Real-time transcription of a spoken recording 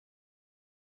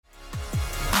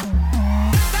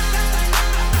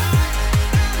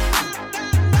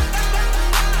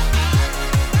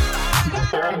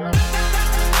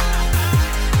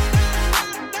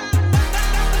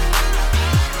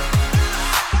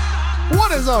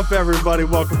What is up, everybody?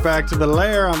 Welcome back to The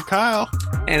Lair. I'm Kyle.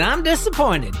 And I'm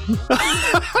disappointed.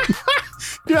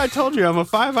 Dude, I told you I'm a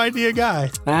 5-idea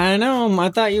guy. I know. I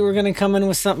thought you were going to come in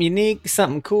with something unique,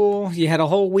 something cool. You had a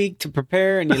whole week to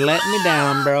prepare and you let me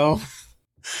down, bro.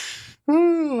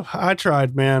 Ooh, I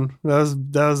tried, man. That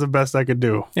was the best I could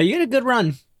do. Yeah, you had a good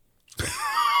run.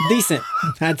 Decent.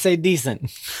 I'd say decent.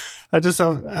 I just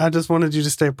wanted you to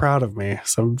stay proud of me.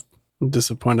 So I'm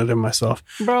disappointed in myself.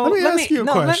 Bro, let me ask you a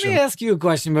question. Let me ask you a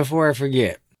question before I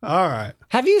forget. All right.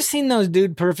 Have you seen those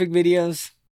Dude Perfect videos?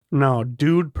 No,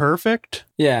 Dude Perfect?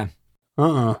 Yeah.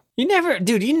 You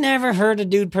never heard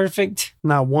of Dude Perfect?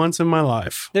 Not once in my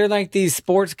life. They're like these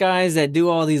sports guys that do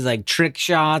all these like trick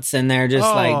shots, and they're just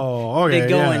they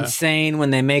go insane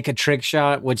when they make a trick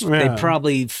shot, which they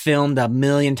probably filmed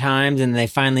 1,000,000 times and they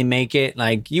finally make it.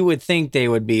 Like, you would think they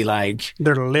would be like...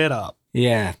 They're lit up.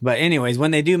 Yeah. But anyways,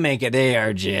 when they do make it, they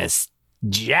are just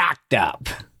jacked up.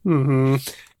 Mm-hmm.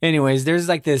 Anyways, there's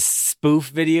like this spoof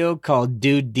video called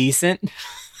Dude Decent.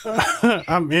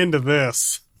 I'm into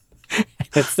this.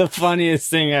 It's the funniest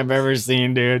thing I've ever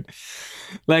seen, dude.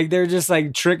 Like, they're just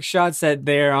like trick shots that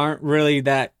there aren't really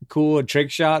that cool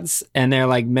trick shots, and they're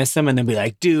like miss them, and they'll be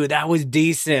like, dude, that was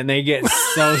decent. And they get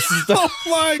so Oh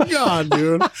my God,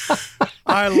 dude.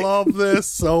 I love this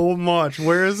so much.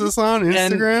 Where is this on?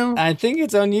 Instagram? And I think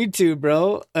it's on YouTube,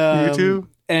 bro. YouTube?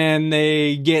 And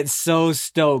they get so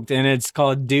stoked, and it's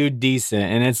called Dude Decent,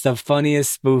 and it's the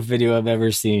funniest spoof video I've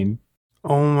ever seen.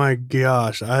 Oh my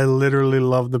gosh. I literally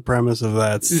love the premise of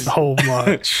that so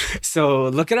much. So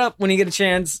look it up when you get a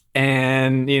chance,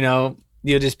 and you'll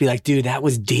just be like, dude, that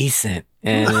was decent.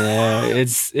 And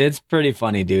it's pretty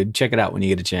funny, dude. Check it out when you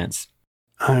get a chance.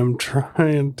 I'm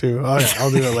trying to. Oh, yeah, I'll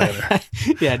do it later.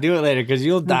 Yeah, do it later because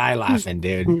you'll die laughing,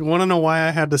 dude. You want to know why I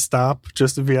had to stop,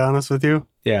 just to be honest with you?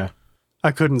 Yeah.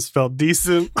 I couldn't spell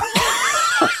decent.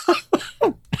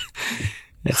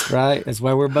 That's right. That's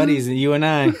why we're buddies, you and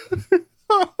I.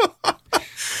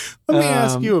 Let me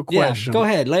ask you a question. Yeah, go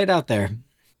ahead. Lay it out there.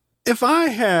 If I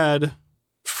had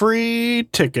free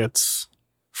tickets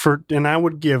and I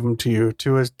would give them to you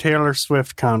to a Taylor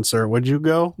Swift concert, would you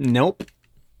go? Nope.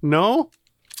 No?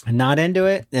 Not into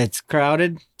it. It's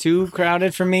crowded. Too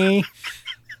crowded for me.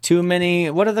 Too many.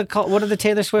 What are the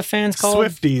Taylor Swift fans called?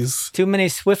 Swifties. Too many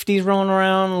Swifties rolling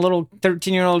around. Little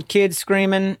 13-year-old kids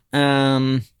screaming.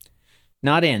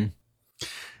 Not in.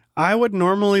 I would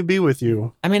normally be with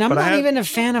you. I mean, I'm not even a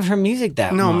fan of her music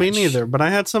that much. No, me neither. But I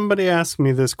had somebody ask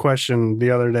me this question the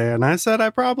other day, and I said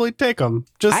I'd probably take them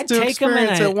just to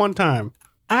experience it one time.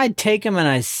 I'd take them and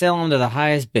I'd sell them to the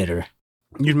highest bidder.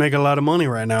 You'd make a lot of money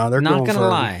right now. They're not going to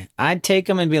lie. I'd take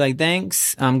them and be like,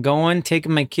 thanks, I'm going,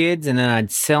 taking my kids, and then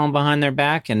I'd sell them behind their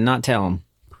back and not tell them.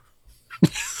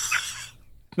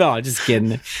 No, just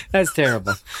kidding. That's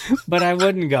terrible. But I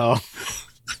wouldn't go.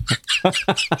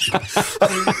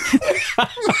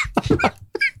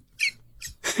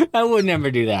 I would never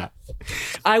do that.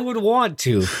 I would want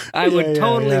to. I would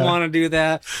totally want to do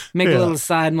that. Make a little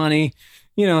side money.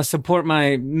 Support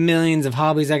my millions of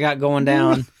hobbies I got going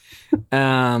down.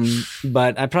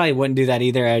 But I probably wouldn't do that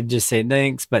either. I'd just say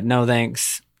thanks, but no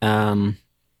thanks. I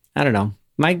don't know.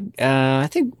 I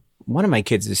think one of my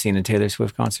kids has seen a Taylor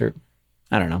Swift concert.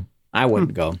 I don't know. I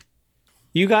wouldn't go.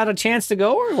 You got a chance to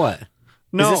go or what?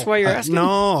 No. Is this why you're asking?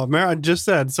 No, I just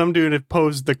said some dude had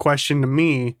posed the question to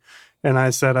me, and I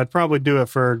said I'd probably do it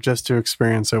just to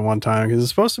experience it one time because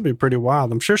it's supposed to be pretty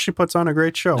wild. I'm sure she puts on a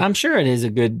great show. I'm sure it is a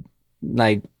good,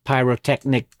 like,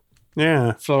 pyrotechnic.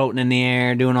 Yeah. Floating in the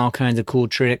air, doing all kinds of cool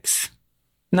tricks.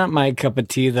 Not my cup of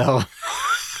tea, though.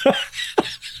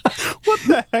 What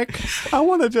the heck? I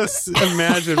want to just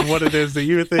imagine what it is that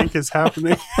you think is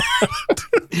happening.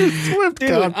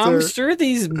 Dude, I'm sure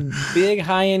these big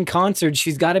high-end concerts,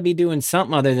 she's got to be doing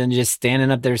something other than just standing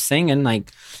up there singing.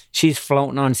 Like, she's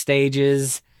floating on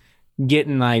stages,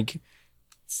 getting, like,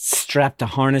 strapped to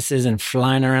harnesses and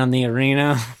flying around the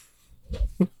arena.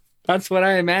 That's what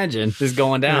I imagine is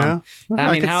going down. Yeah,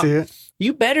 I can see it.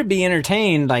 You better be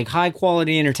entertained, like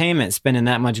high-quality entertainment, spending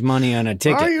that much money on a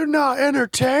ticket. Are you not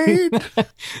entertained?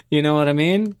 You know what I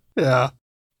mean? Yeah.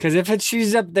 Because if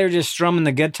she's up there just strumming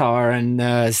the guitar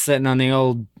and sitting on the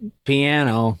old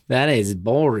piano, that is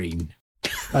boring.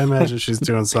 I imagine she's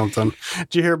doing something.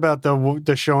 Did you hear about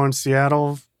the show in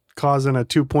Seattle causing a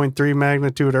 2.3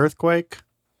 magnitude earthquake?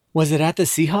 Was it at the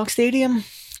Seahawks Stadium?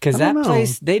 Because that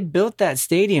place, they built that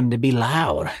stadium to be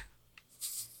loud.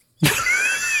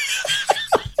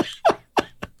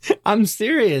 I'm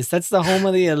serious. That's the home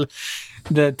of the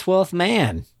 12th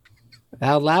man.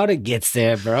 How loud it gets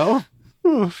there, bro.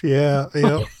 Oof, yeah.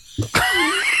 Yep.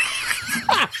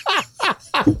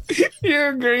 You're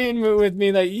agreeing with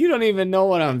me like you don't even know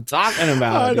what I'm talking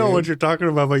about. I know what you're talking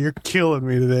about, but you're killing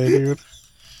me today, dude.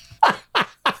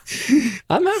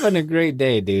 I'm having a great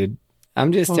day, dude.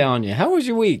 I'm just telling you. How was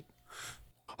your week?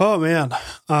 Oh man,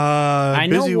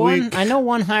 busy week. I know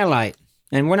one highlight,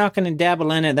 and we're not going to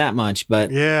dabble in it that much,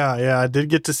 but yeah, I did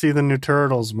get to see the new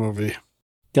Turtles movie.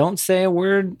 Don't say a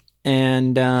word,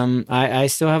 and I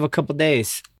still have a couple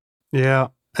days. Yeah,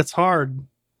 it's hard.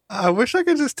 I wish I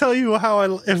could just tell you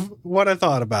what I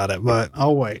thought about it, but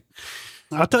I'll wait.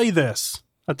 I'll tell you this.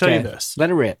 Let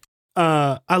it rip.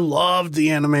 I loved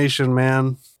the animation,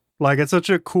 man. Like, it's such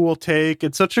a cool take.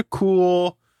 It's such a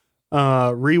cool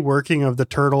reworking of the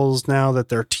Turtles now that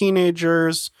they're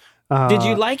teenagers. Did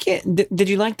you like it? Did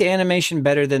you like the animation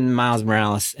better than Miles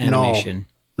Morales animation?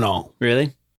 No.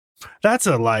 Really? That's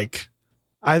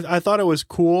I thought it was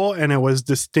cool and it was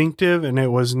distinctive and it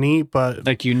was neat, but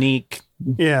like unique.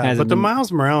 Yeah, but the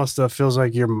Miles Morales stuff feels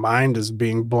like your mind is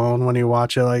being blown when you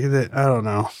watch it. Like, I don't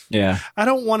know. Yeah. I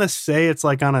don't want to say it's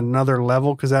like on another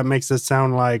level because that makes it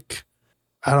sound like,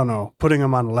 I don't know, putting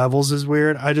them on levels is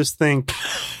weird. I just think,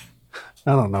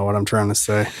 I don't know what I'm trying to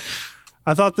say.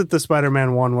 I thought that the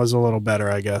Spider-Man one was a little better,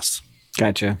 I guess.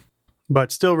 Gotcha.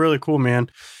 But still really cool,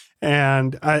 man.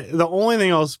 And the only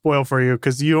thing I'll spoil for you,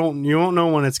 because you won't know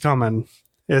when it's coming,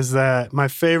 is that my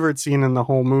favorite scene in the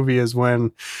whole movie is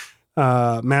when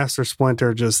Master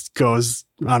Splinter just goes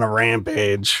on a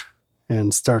rampage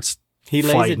and starts He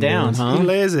lays it down, huh? He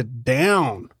lays it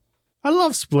down. I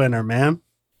love Splinter, man.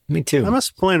 Me too. I'm a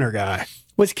Splinter guy.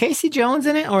 Was Casey Jones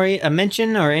in it, or a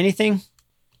mention, or anything?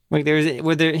 Like,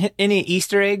 were there any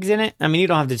Easter eggs in it? I mean, you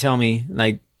don't have to tell me.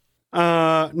 Like,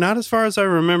 not as far as I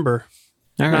remember.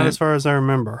 Not as far as I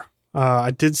remember.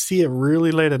 I did see it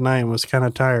really late at night and was kind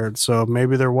of tired, so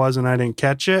maybe there was and I didn't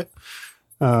catch it.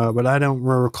 But I don't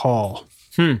recall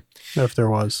if there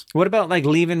was. What about like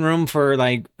leaving room for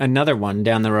like another one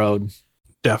down the road?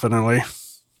 Definitely.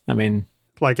 I mean,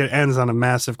 like it ends on a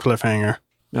massive cliffhanger.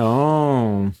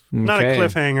 Oh, okay. Not a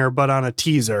cliffhanger, but on a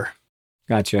teaser.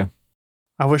 Gotcha.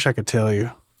 I wish I could tell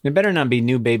you. It better not be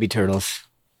new baby turtles.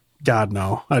 God,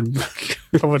 no. I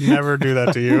would never do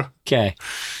that to you. Okay.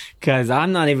 Because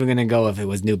I'm not even going to go if it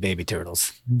was new baby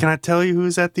turtles. Can I tell you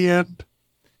who's at the end?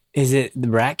 Is it the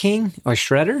Rat King or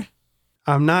Shredder?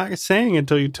 I'm not saying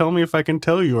until you tell me if I can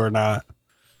tell you or not.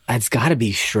 It's got to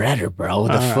be Shredder, bro.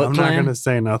 The Foot I'm Clan. not going to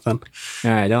say nothing.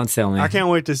 All right, don't tell me. I can't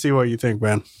wait to see what you think,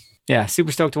 man. Yeah,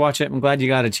 super stoked to watch it. I'm glad you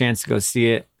got a chance to go see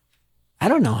it. I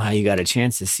don't know how you got a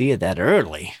chance to see it that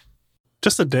early.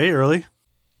 Just a day early.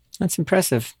 That's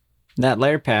impressive. That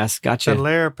layer pass got you. That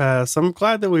layer pass. I'm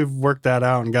glad that we've worked that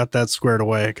out and got that squared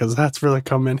away because that's really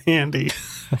come in handy.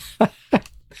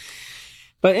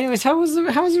 But anyways, how was the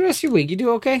rest of your week? You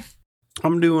do okay?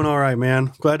 I'm doing all right,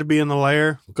 man. Glad to be in the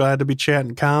lair. Glad to be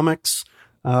chatting comics.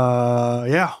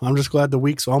 Yeah, I'm just glad the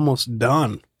week's almost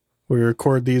done. We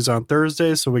record these on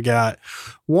Thursday, so we got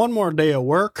one more day of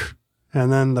work,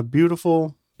 and then the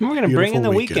beautiful. We're gonna bring in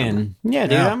the weekend. Yeah,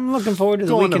 dude, yeah. I'm looking forward to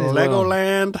the weekend. Going to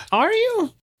Legoland. Are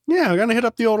you? Yeah, I'm gonna hit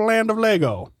up the old land of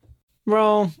Lego.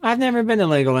 Bro, I've never been to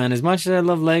Legoland. As much as I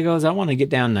love Legos, I want to get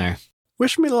down there.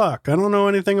 Wish me luck. I don't know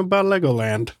anything about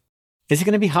Legoland. Is it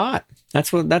going to be hot? That's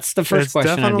the first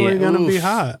question. It's definitely going to be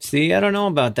hot. See, I don't know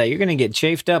about that. You're going to get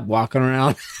chafed up walking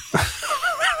around.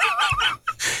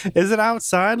 Is it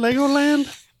outside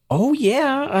Legoland? Oh,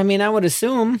 yeah. I mean, I would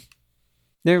assume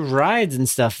there's rides and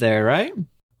stuff there, right?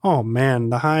 Oh,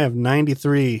 man. The high of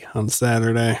 93 on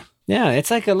Saturday. Yeah, it's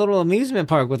like a little amusement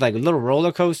park with like little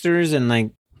roller coasters and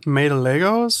like... Made of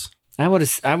Legos? I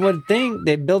would think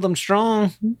they'd build them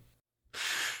strong.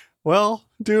 Well,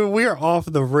 dude, we are off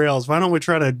the rails. Why don't we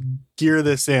try to gear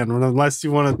this in? Unless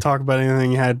you want to talk about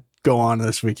anything you had go on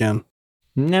this weekend.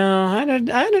 No, I had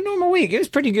a normal week. It was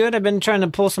pretty good. I've been trying to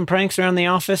pull some pranks around the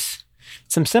office.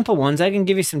 Some simple ones. I can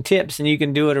give you some tips, and you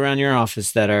can do it around your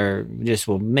office that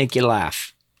will make you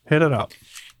laugh. Hit it up.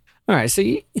 All right, so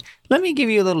let me give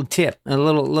you a little tip, a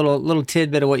little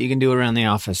tidbit of what you can do around the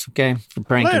office, okay? For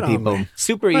pranking people.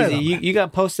 Super easy. You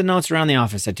got Post-it notes around the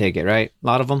office, I take it, right? A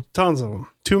lot of them? Tons of them.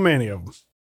 Too many of them.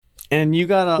 And you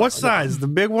got what size? The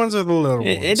big ones or the little ones?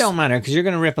 It don't matter because you're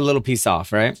going to rip a little piece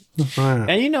off, right?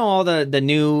 And you know all the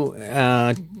new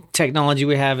technology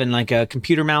we have in like a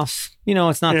computer mouse? You know,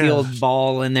 it's not the old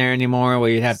ball in there anymore where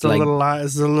you have to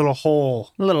it's a little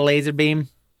hole. A little laser beam.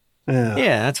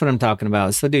 Yeah, that's what I'm talking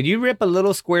about. So, dude, you rip a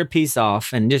little square piece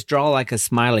off and just draw like a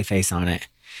smiley face on it,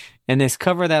 and just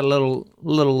cover that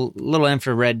little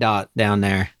infrared dot down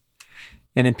there,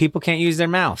 and then people can't use their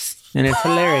mouse, and it's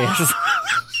hilarious.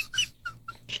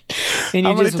 And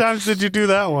How many times did you do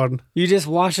that one? You just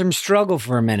watch them struggle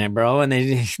for a minute, bro, and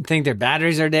they think their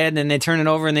batteries are dead, and then they turn it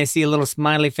over and they see a little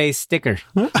smiley face sticker.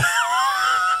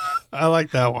 I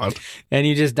like that one. And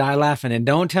you just die laughing. And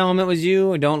don't tell them it was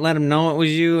you, and don't let them know it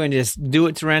was you, and just do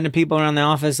it to random people around the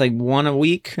office, like one a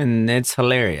week, and it's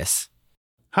hilarious.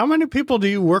 How many people do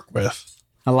you work with?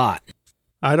 A lot.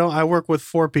 I work with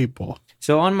 4 people.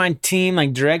 So on my team,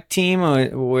 like direct team, I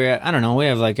don't know, we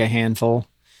have like a handful.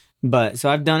 But so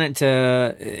I've done it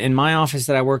in my office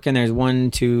that I work in, there's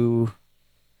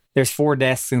 4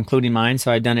 desks, including mine.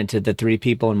 So I've done it to the 3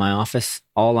 people in my office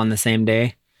all on the same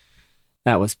day.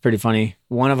 That was pretty funny.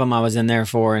 One of them I was in there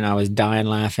for, and I was dying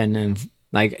laughing. And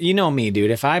like, you know me,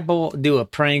 dude, if I do a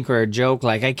prank or a joke,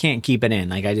 like I can't keep it in.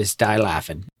 Like I just die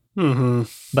laughing. Mm-hmm.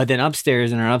 But then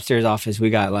upstairs in our upstairs office, we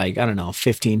got like, I don't know,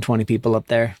 15, 20 people up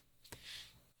there.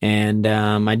 And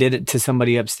I did it to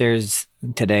somebody upstairs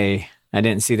today. I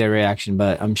didn't see their reaction,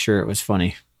 but I'm sure it was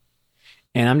funny.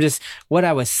 And what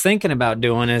I was thinking about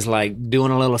doing is like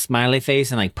doing a little smiley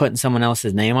face and like putting someone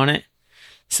else's name on it.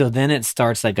 So then it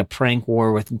starts like a prank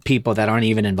war with people that aren't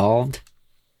even involved.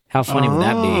 How funny would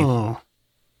that be?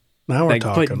 Now we're like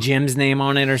talking. Put Jim's name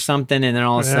on it or something, and then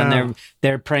all of a sudden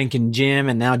they're pranking Jim,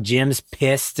 and now Jim's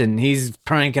pissed and he's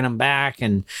pranking them back,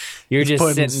 and he's just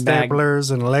sitting back.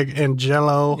 Staplers and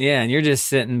Jello. Yeah, and you're just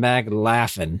sitting back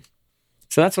laughing.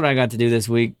 So that's what I got to do this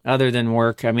week, other than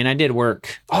work. I mean, I did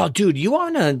work. Oh, dude,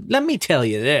 let me tell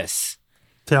you this.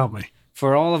 Tell me.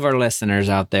 For all of our listeners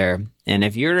out there, and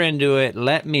if you're into it,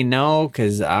 let me know,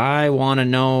 because I want to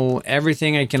know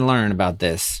everything I can learn about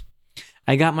this.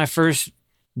 I got my first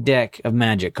deck of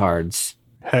Magic cards.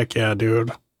 Heck yeah,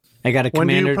 dude. I got a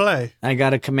commander. When do you play? I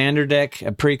got a commander deck,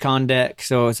 a pre-con deck,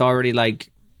 so it's already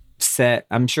like set.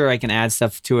 I'm sure I can add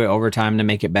stuff to it over time to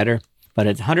make it better, but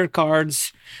it's 100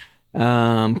 cards.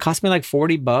 Cost me like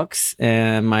 $40.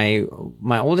 And my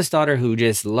oldest daughter, who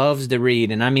just loves to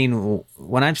read, and I mean,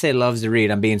 when I say loves to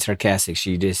read, I'm being sarcastic.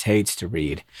 She just hates to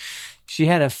read. She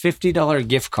had a $50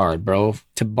 gift card, bro,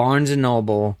 to Barnes and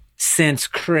Noble since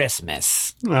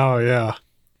Christmas. Oh yeah.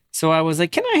 So I was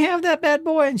like, "Can I have that bad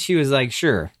boy?" And she was like,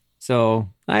 "Sure." So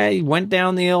I went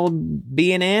down the old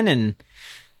B&N and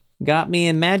got me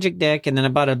a Magic deck, and then I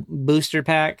bought a booster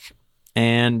pack.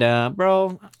 And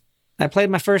bro, I played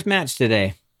my first match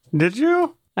today. Did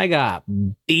you? I got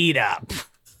beat up.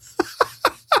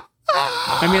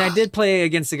 I mean, I did play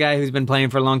against a guy who's been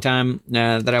playing for a long time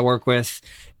that I work with,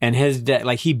 and his deck,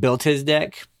 like he built his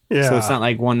deck. Yeah. So it's not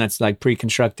like one that's like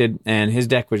pre-constructed, and his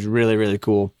deck was really, really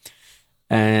cool.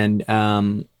 And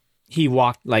he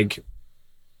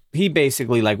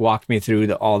basically like walked me through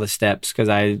all the steps, because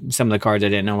some of the cards I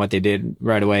didn't know what they did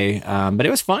right away. But it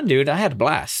was fun, dude. I had a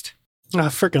blast. I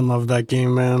freaking love that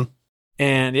game, man.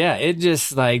 And yeah, it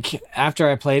just like, after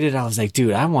I played it, I was like,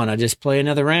 dude, I want to just play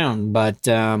another round. But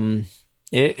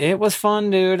it was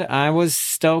fun, dude. I was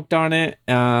stoked on it.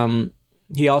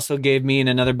 He also gave me and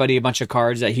another buddy a bunch of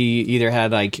cards that he either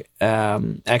had like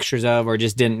extras of, or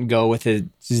just didn't go with his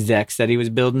decks that he was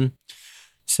building.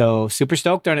 So super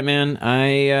stoked on it, man.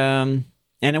 And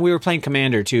then we were playing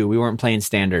Commander too. We weren't playing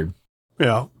Standard.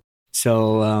 Yeah.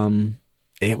 So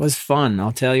it was fun.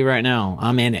 I'll tell you right now,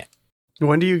 I'm in it.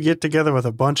 When do you get together with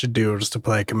a bunch of dudes to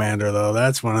play Commander, though?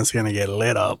 That's when it's going to get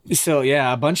lit up. So,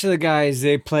 yeah, a bunch of the guys,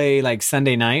 they play like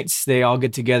Sunday nights. They all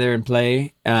get together and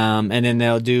play. And then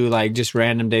they'll do like just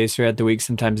random days throughout the week.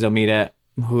 Sometimes they'll meet at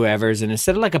whoever's. And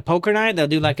instead of like a poker night, they'll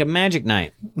do like a Magic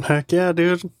night. Heck yeah,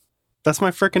 dude. That's my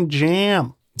freaking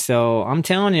jam. So, I'm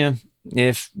telling you,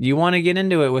 if you want to get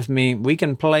into it with me, we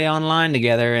can play online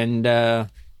together and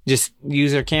just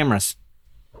use our cameras.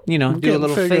 You know, do a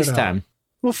little FaceTime.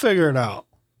 We'll figure it out.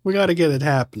 We got to get it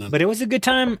happening. But it was a good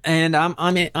time, and I'm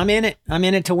in it. I'm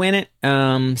in it to win it.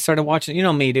 Started watching. You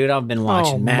know me, dude. I've been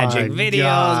watching Magic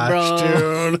videos,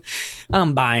 bro. Dude.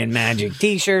 I'm buying Magic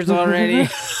T-shirts already.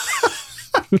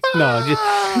 No,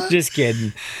 just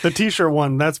kidding. The T-shirt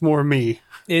one, that's more me.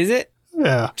 Is it?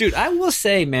 Yeah, dude. I will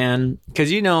say, man,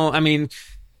 because I mean,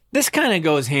 this kind of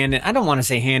goes hand in. I don't want to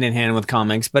say hand in hand with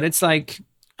comics, but it's like,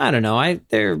 I don't know.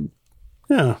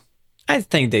 I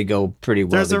think they go pretty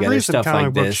well together. There's a reason stuff comic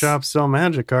like book this. shops sell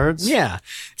Magic cards. Yeah.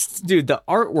 Dude, the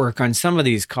artwork on some of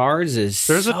these cards is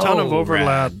There's a ton of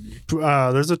overlap.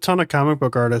 There's a ton of comic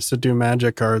book artists that do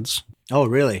Magic cards. Oh,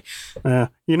 really? Yeah.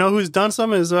 You know who's done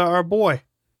some is our boy,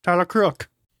 Tyler Crook.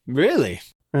 Really?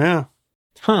 Yeah.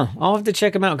 Huh. I'll have to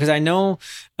check them out, because I know...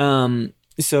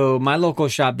 so my local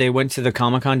shop, they went to the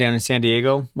Comic-Con down in San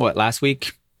Diego, last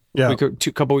week? Yeah.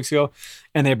 Couple weeks ago.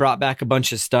 And they brought back a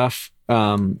bunch of stuff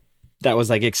that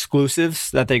was like exclusives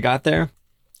that they got there.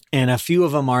 and a few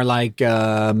of them are like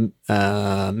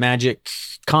Magic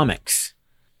comics.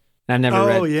 I've never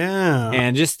read. Oh yeah.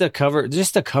 And just the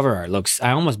cover art looks.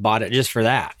 I almost bought it just for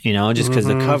that, just because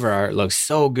the cover art looks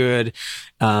so good.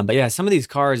 But yeah, some of these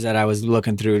cards that I was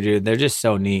looking through, dude, they're just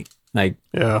so neat. Like,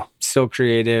 so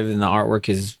creative, and the artwork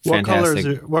is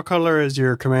fantastic. What color is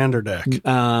your commander deck?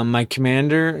 My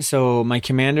commander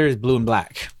is blue and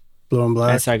black. Blue and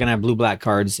black. And so I can have blue-black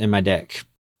cards in my deck.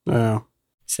 Yeah.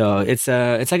 So it's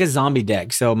like a zombie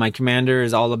deck. So my commander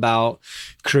is all about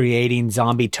creating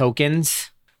zombie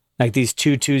tokens, like these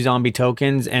 2/2 zombie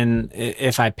tokens. And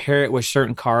if I pair it with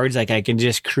certain cards, like I can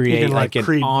just create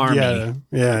an army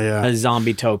of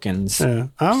zombie tokens. Yeah.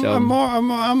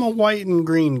 I'm a white and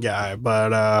green guy,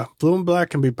 but blue and black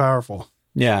can be powerful.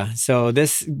 Yeah. So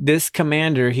this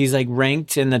commander, he's like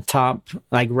ranked in the top,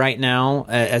 like right now,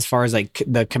 as far as like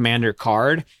the commander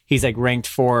card, he's like ranked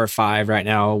 4 or 5 right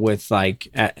now with like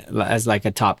as like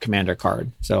a top commander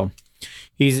card. So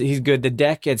he's good. The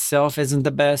deck itself isn't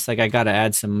the best. Like I got to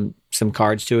add some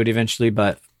cards to it eventually,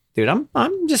 but dude,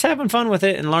 I'm just having fun with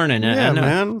it and learning. Yeah,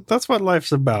 man. That's what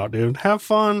life's about, dude. Have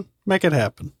fun, make it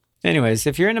happen. Anyways,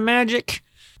 if you're into Magic,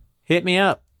 hit me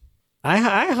up.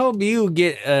 I hope you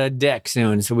get a deck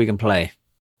soon so we can play.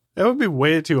 It would be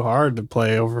way too hard to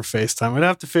play over FaceTime. I'd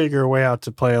have to figure a way out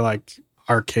to play like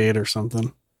arcade or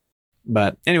something.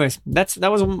 But anyways, that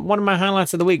was one of my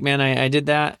highlights of the week, man. I did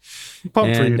that.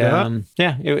 Pumped for you, Dad.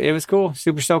 Yeah, it was cool.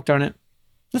 Super stoked on it.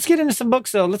 Let's get into some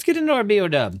books, though. Let's get into our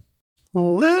BO-Dub.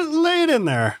 Lay it in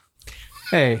there.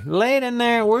 Hey, lay it in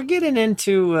there. We're getting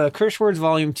into Curse Words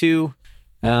Volume 2.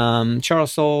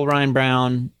 Charles Soule, Ryan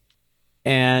Brown.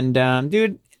 And,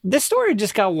 dude, this story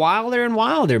just got wilder and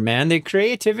wilder, man. The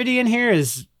creativity in here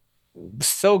is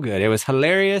so good. It was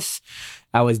hilarious.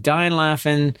 I was dying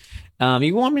laughing.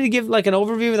 You want me to give like an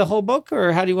overview of the whole book,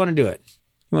 or how do you want to do it?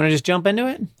 You want to just jump into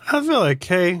it? I feel like,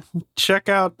 hey, check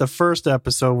out the first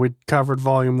episode. We covered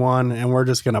Volume 1, and we're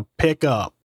just going to pick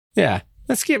up. Yeah,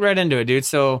 let's get right into it, dude.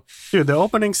 So, dude, the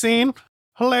opening scene,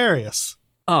 hilarious.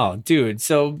 Oh, dude.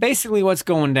 So basically what's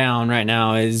going down right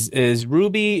now is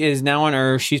Ruby is now on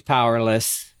Earth. She's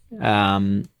powerless.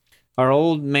 Our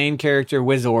old main character,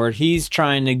 Wizard, he's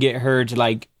trying to get her to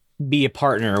like be a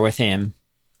partner with him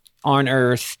on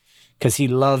Earth because he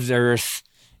loves Earth.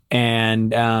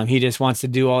 And he just wants to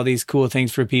do all these cool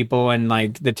things for people. And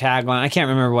like the tagline, I can't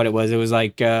remember what it was. It was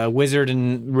like Wizard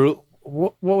and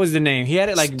what was the name? He had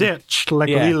it like Stitch, like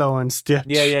Lilo and Stitch.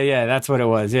 Yeah. That's what it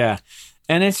was. Yeah.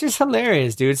 And it's just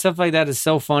hilarious, dude. Stuff like that is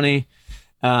so funny.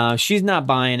 She's not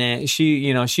buying it.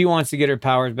 She wants to get her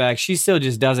powers back. She still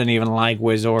just doesn't even like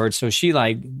Wizard. So she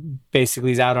like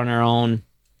basically is out on her own.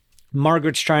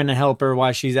 Margaret's trying to help her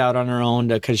while she's out on her own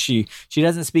because she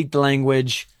doesn't speak the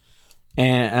language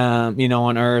and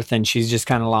on Earth, and she's just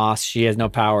kind of lost. She has no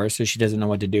power, so she doesn't know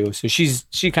what to do. So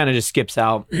she kind of just skips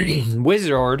out.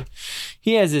 Wizard,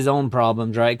 he has his own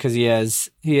problems, right? Because he has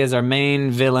our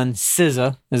main villain,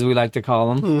 SZA, as we like to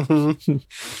call him.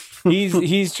 Mm-hmm.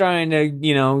 he's trying to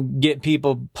get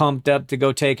people pumped up to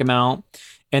go take him out,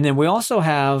 and then we also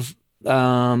have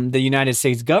the United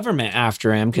States government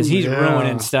after him because he's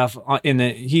ruining stuff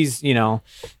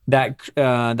the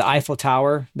Eiffel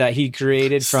Tower that he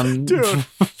created from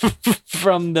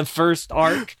from the first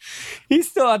arc. He's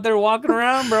still out there walking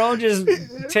around, bro, just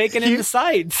taking in the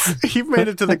sights. He made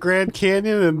it to the Grand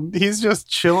Canyon and he's just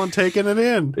chilling, taking it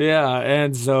in. Yeah,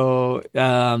 and so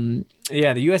the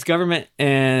U.S. government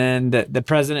and the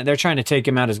president, they're trying to take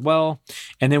him out as well.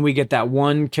 And then we get that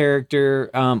one character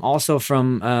also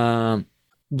from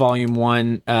Volume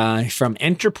 1 from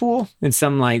Interpol and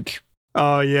some like...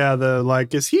 Oh, yeah.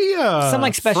 Is he some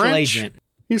like special French? agent.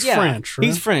 He's French, right?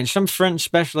 He's French. Some French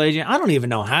special agent. I don't even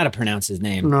know how to pronounce his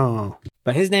name. No.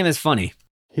 But his name is funny.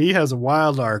 He has a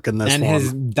wild arc in this and one.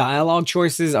 His dialogue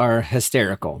choices are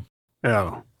hysterical.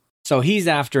 Yeah. So he's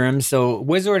after him. So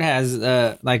Wizard has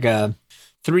like a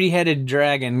 3-headed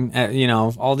dragon,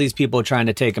 all these people trying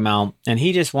to take him out. And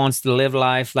he just wants to live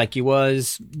life like he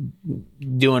was,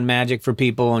 doing magic for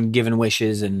people and giving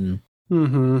wishes. And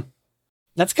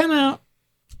that's kind of...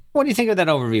 What do you think of that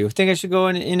overview? Think I should go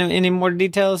in any more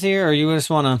details here, or you just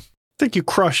want to... I think you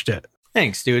crushed it.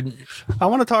 Thanks, dude. I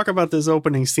want to talk about this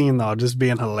opening scene, though, just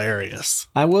being hilarious.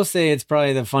 I will say it's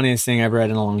probably the funniest thing I've read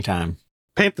in a long time.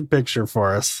 Paint the picture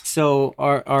for us. So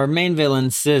our main villain,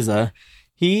 SZA,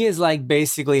 he is like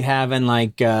basically having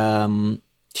like...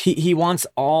 He wants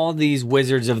all these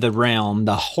wizards of the realm,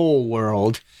 the whole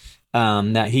world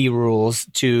that he rules,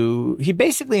 to... He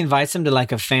basically invites them to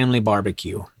like a family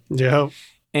barbecue. Yeah.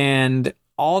 And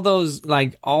all those,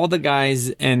 like all the guys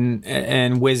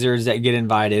and wizards that get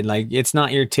invited, like it's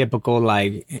not your typical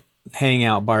like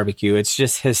hangout barbecue. It's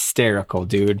just hysterical,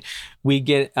 dude. We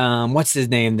get what's his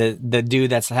name? The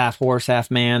dude that's half horse, half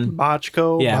man.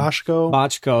 Bochco. Yeah, Bochco.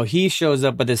 Bochco. He shows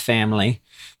up with his family.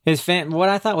 What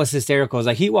I thought was hysterical is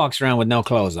like he walks around with no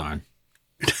clothes on.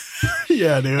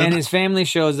 Yeah, dude. And his family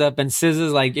shows up, and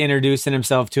SZA's like introducing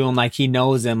himself to him like he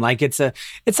knows him. Like it's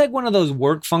like one of those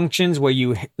work functions where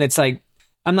it's like,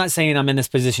 I'm not saying I'm in this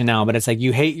position now, but it's like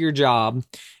you hate your job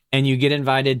and you get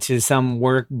invited to some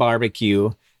work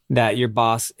barbecue that your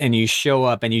boss, and you show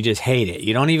up and you just hate it.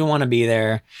 You don't even want to be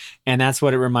there. And that's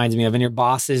what it reminds me of. And your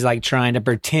boss is like trying to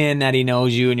pretend that he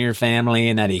knows you and your family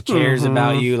and that he cares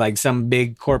about you like some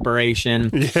big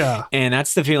corporation. Yeah. And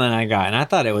that's the feeling I got. And I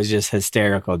thought it was just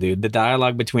hysterical, dude. The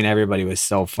dialogue between everybody was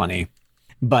so funny.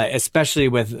 But especially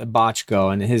with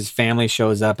Bochco, and his family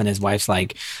shows up and his wife's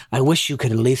like, I wish you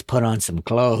could at least put on some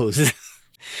clothes.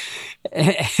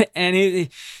 And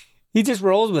he just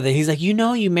rolls with it. He's like, you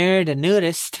married a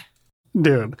nudist.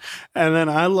 Dude. And then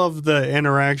I love the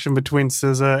interaction between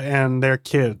SZA and their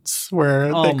kids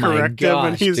where they correct him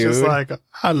and he's just like,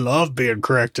 I love being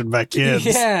corrected by kids.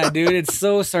 Yeah, dude. It's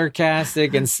so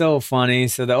sarcastic and so funny.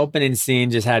 So the opening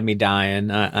scene just had me dying.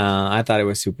 I thought it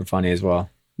was super funny as well.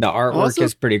 The artwork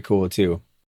is pretty cool too.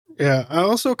 Yeah. I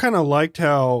also kind of liked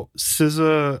how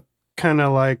SZA kind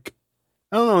of like,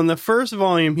 I don't know, in the first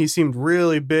volume, he seemed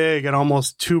really big and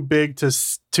almost too big to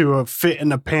fit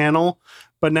in a panel.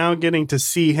 But now getting to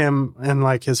see him in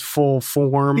like his full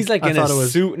form. He's like in a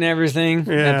suit and everything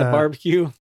at the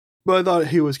barbecue. But I thought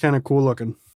he was kind of cool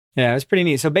looking. Yeah, it was pretty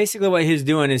neat. So basically what he's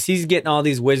doing is he's getting all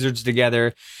these wizards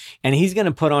together and he's going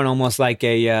to put on almost like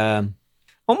a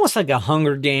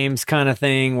Hunger Games kind of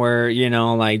thing where,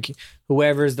 like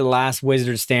whoever's the last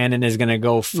wizard standing is going to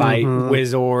go fight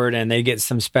Wizard and they get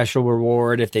some special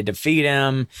reward if they defeat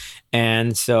him.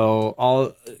 And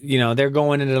so they're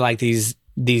going into like these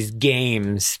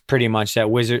games pretty much that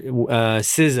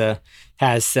SZA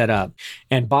has set up.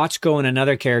 And Bochco and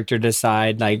another character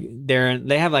decide like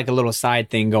they have like a little side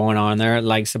thing going on. They're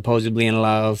like supposedly in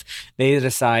love. They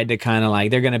decide to kind of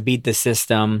like they're going to beat the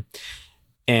system.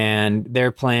 And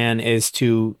their plan is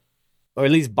to, or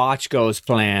at least Bochco's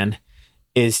plan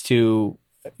is to,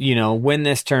 win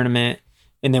this tournament.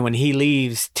 And then when he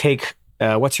leaves, take,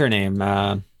 what's her name?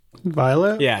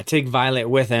 Violet? Yeah, take Violet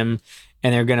with him.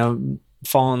 And they're going to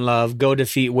fall in love, go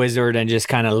defeat Wizard, and just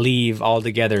kind of leave all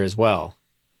together as well.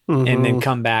 And then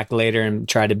come back later and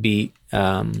try to beat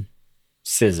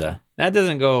SZA. That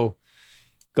doesn't go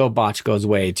Bochco's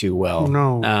way too well.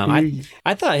 No.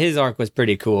 I thought his arc was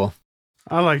pretty cool.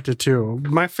 I liked it too.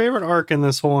 My favorite arc in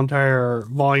this whole entire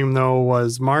volume, though,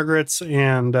 was Margaret's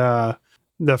and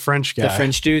the French guy. The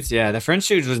French dudes? Yeah, the French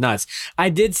dudes was nuts. I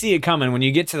did see it coming. When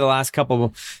you get to the last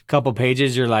couple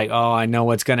pages, you're like, oh, I know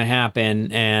what's going to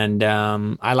happen. And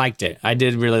I liked it. I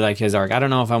did really like his arc. I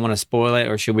don't know if I want to spoil it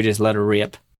or should we just let it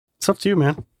rip? It's up to you,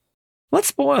 man. Let's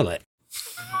spoil it.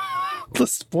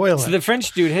 Let's spoil it. So the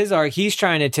French dude, his arc, he's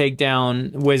trying to take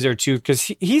down Wizard too, because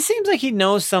he seems like he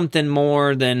knows something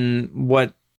more than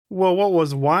what. Well, what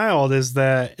was wild is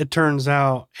that it turns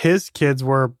out his kids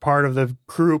were part of the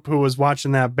group who was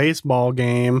watching that baseball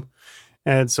game,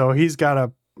 and so he's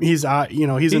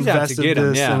invested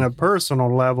this in a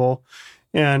personal level,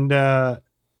 and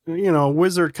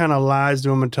Wizard kind of lies to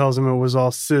him and tells him it was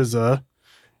all SZA.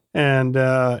 And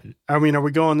are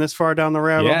we going this far down the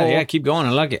rabbit hole? Yeah, keep going. I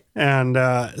like it. And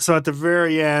so at the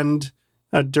very end,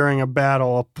 during a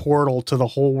battle, a portal to the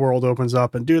whole world opens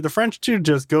up, and dude, the French dude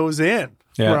just goes in,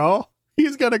 bro.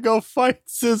 He's gonna go fight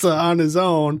SZA on his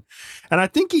own, and I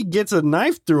think he gets a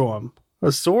knife through him,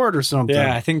 a sword or something.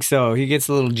 Yeah, I think so. He gets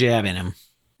a little jab in him.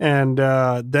 And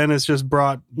then it's just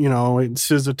brought,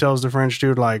 SZA tells the French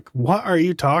dude, like, what are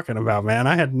you talking about, man?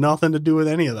 I had nothing to do with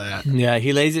any of that. Yeah,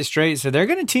 he lays it straight. So they're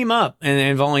going to team up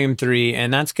in volume 3.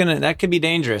 And that could be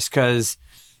dangerous because,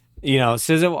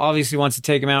 SZA obviously wants to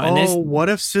take him out. And what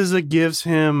if SZA gives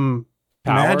him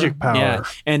magic power? Yeah.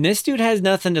 And this dude has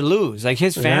nothing to lose. Like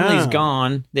his family's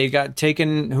gone. They got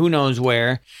taken who knows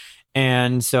where.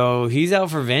 And so he's out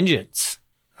for vengeance.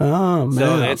 Oh, man.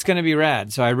 So it's going to be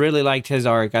rad. So I really liked his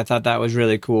arc. I thought that was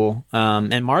really cool.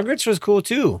 And Margaret's was cool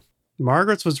too.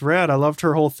 Margaret's was rad. I loved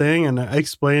her whole thing and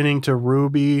explaining to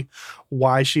Ruby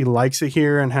why she likes it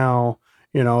here and how,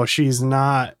 she's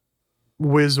not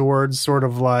Wizard's sort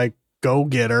of like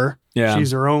go-getter. Yeah. She's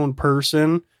her own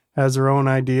person, has her own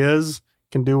ideas,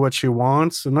 can do what she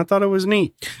wants. And I thought it was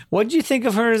neat. What did you think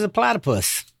of her as a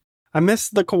platypus? I miss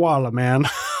the koala, man.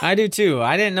 I do too.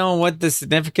 I didn't know what the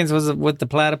significance was with the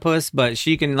platypus, but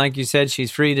she can, like you said,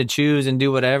 she's free to choose and do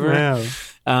whatever. Yeah.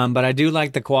 But I do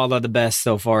like the koala the best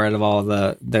so far out of all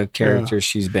the characters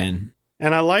she's been.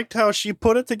 And I liked how she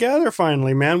put it together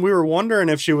finally, man. We were wondering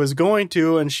if she was going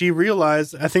to, and she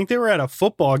realized, I think they were at a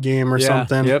football game or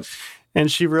something. Yep.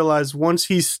 And she realized once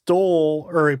he stole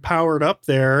or he powered up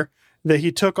there, that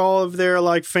he took all of their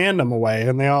like fandom away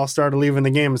and they all started leaving the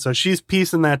game. So she's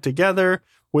piecing that together.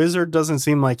 Wizard doesn't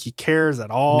seem like he cares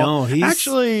at all. No,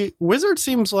 actually, Wizard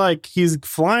seems like he's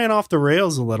flying off the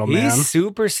rails a little, man. He's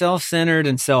super self-centered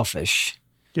and selfish.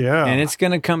 Yeah. And it's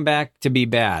going to come back to be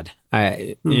bad.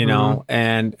 You know,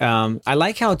 and I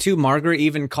like how too Margaret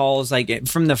even calls like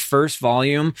from the first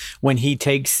volume when he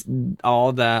takes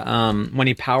all the when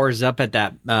he powers up at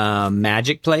that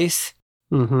magic place.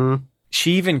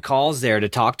 She even calls there to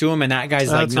talk to him, and that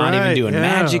guy's like not even doing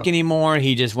magic anymore.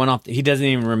 He just went off. He doesn't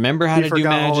even remember how to do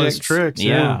magic. All his tricks.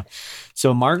 Yeah.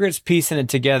 So Margaret's piecing it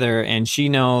together, and she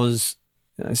knows.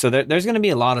 So there's going to be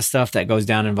a lot of stuff that goes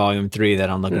down in Volume 3 that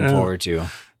I'm looking forward to.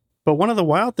 But one of the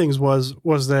wild things was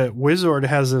that Wizard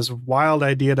has this wild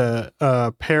idea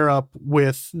to pair up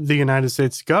with the United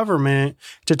States government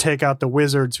to take out the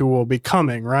wizards who will be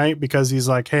coming, right? Because he's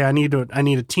like, hey, I need a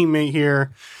teammate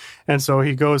here. And so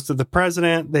he goes to the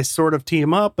president. They sort of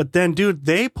team up. But then, dude,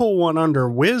 they pull one under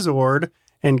Wizard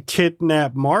and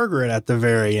kidnap Margaret at the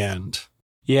very end.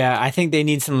 Yeah, I think they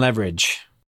need some leverage.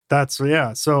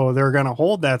 So they're going to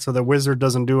hold that so the Wizard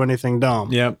doesn't do anything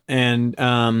dumb. Yep. And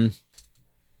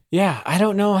yeah, I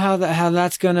don't know how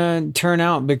that's going to turn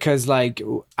out because like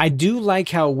I do like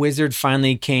how Wizard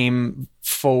finally came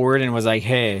forward and was like,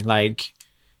 hey, like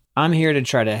I'm here to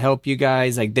try to help you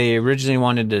guys. Like they originally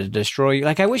wanted to destroy you.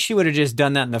 Like I wish he would have just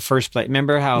done that in the first place.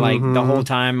 Remember how like the whole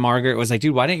time Margaret was like,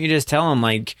 dude, why didn't you just tell him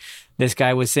like this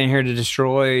guy was sent here to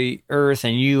destroy Earth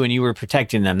and you were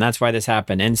protecting them. That's why this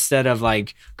happened. Instead of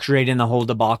like creating the whole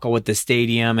debacle with the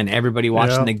stadium and everybody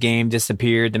watching the game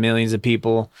disappeared, the millions of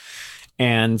people.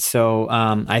 And so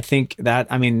I think that,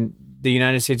 I mean, the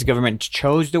United States government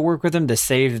chose to work with them to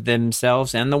save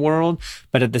themselves and the world.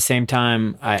 But at the same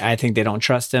time, I think they don't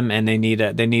trust him and they need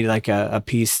like a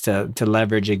piece to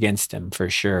leverage against him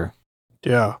for sure.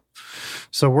 Yeah.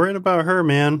 So worried about her,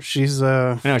 man. She's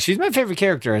she's my favorite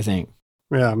character, I think.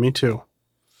 Yeah, me too.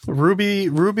 Ruby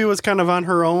was kind of on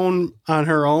her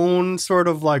own sort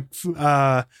of like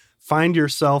find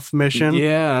yourself mission.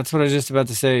 Yeah, that's what I was just about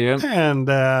to say. Yeah.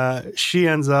 And she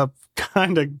ends up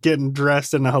kind of getting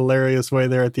dressed in a hilarious way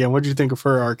there at the end. What did you think of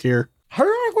her arc here? Her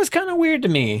arc was kind of weird to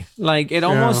me. Like it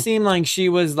almost seemed like she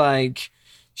was like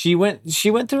she went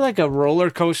through like a roller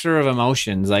coaster of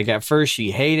emotions. Like at first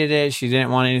she hated it. She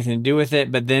didn't want anything to do with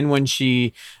it. But then when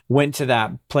she went to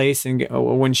that place and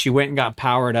when she went and got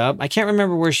powered up, I can't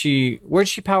remember where'd she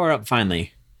power up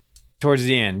finally? Towards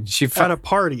the end, at a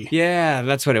party. Yeah,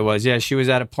 that's what it was. Yeah, she was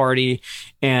at a party,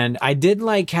 and I did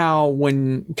like how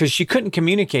because she couldn't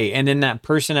communicate, and then that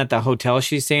person at the hotel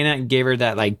she's staying at gave her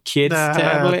that like kids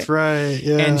tablet. That's right.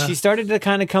 Yeah, and she started to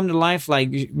kind of come to life,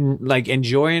 like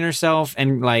enjoying herself,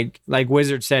 and like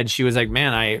Wizard said, she was like,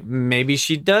 man, maybe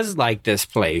she does like this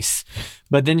place,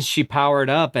 but then she powered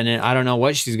up, and I don't know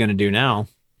what she's gonna do now.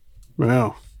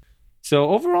 Wow. So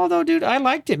overall, though, dude, I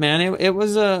liked it, man. It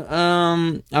was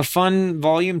a fun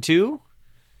volume 2.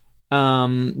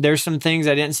 There's some things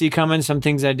I didn't see coming, some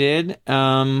things I did.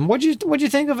 What'd you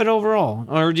think of it overall,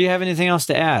 or do you have anything else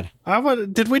to add?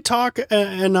 Did we talk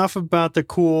enough about the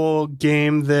cool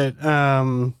game that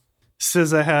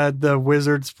SZA had the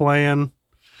Wizards playing?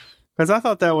 Because I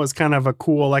thought that was kind of a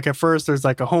cool. Like at first, there's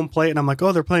like a home plate, and I'm like,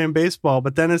 oh, they're playing baseball,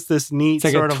 but then it's this neat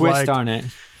like sort a of twist on it.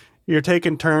 You're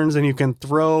taking turns and you can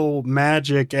throw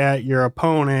magic at your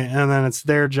opponent and then it's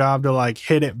their job to like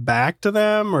hit it back to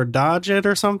them or dodge it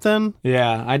or something.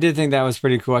 Yeah, I did think that was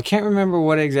pretty cool. I can't remember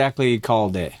what exactly he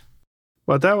called it.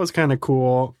 But that was kind of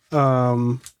cool.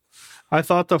 I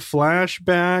thought the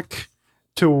flashback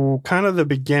to kind of the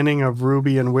beginning of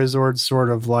Ruby and Wizard's sort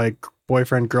of like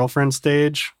boyfriend-girlfriend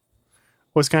stage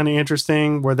was kind of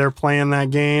interesting where they're playing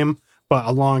that game, but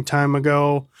a long time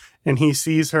ago and he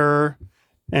sees her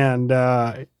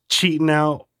and cheating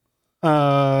out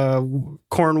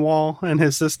Cornwall and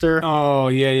his sister. Oh,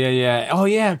 yeah. Oh,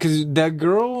 yeah, because the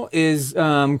girl is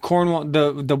Cornwall,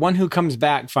 the one who comes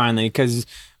back finally, because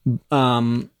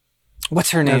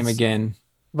what's her name again?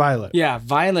 Violet. Yeah,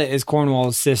 Violet is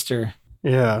Cornwall's sister.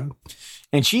 Yeah.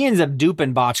 And she ends up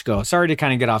duping Botchko. Sorry to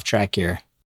kind of get off track here.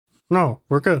 No,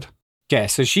 we're good. Okay,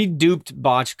 so she duped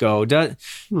Botchko.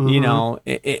 You know,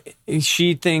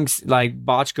 she thinks like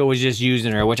Botchko was just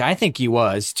using her, which I think he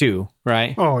was too,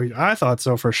 right? Oh, I thought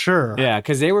so for sure. Yeah,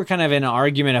 because they were kind of in an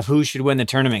argument of who should win the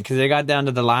tournament because they got down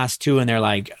to the last 2 and they're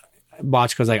like,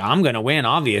 Botchko's like, I'm going to win,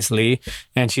 obviously.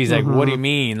 And she's like, what do you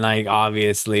mean? Like,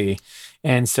 obviously.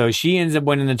 And so she ends up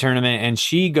winning the tournament, and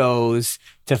she goes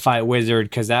to fight Wizard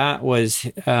because that was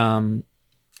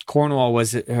Cornwall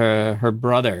was her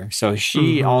brother. So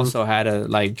she also had a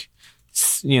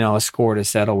a score to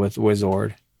settle with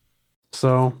Wizard.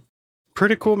 So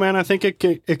pretty cool, man. I think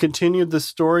it continued the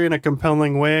story in a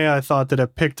compelling way. I thought that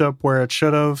it picked up where it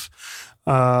should have.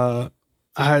 I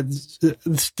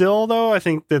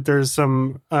think that there's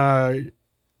some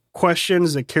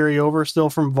questions that carry over still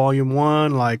from Volume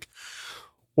 1, like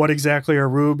what exactly are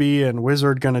Ruby and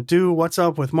Wizard going to do? What's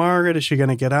up with Margaret? Is she going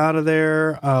to get out of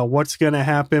there? What's going to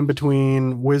happen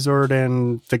between Wizard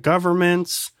and the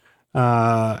governments?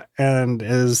 And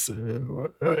is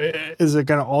it going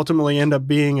to ultimately end up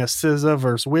being a SZA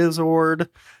versus Wizard?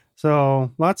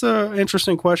 So lots of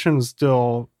interesting questions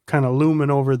still kind of looming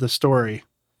over the story.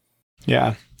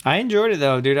 Yeah, I enjoyed it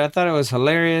though, dude. I thought it was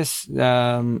hilarious.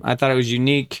 I thought it was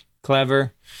unique,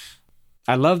 clever.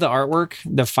 I love the artwork,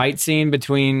 the fight scene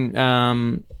between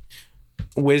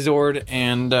Wizard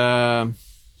and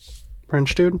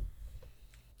French dude.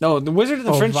 No, the Wizard and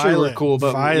the French dude were cool,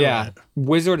 but Violet. yeah,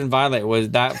 Wizard and Violet was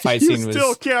that fight scene. You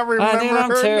still can't remember. Dude, I'm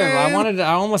her terrible. name.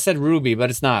 I almost said Ruby, but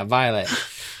it's not Violet.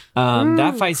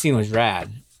 That fight scene was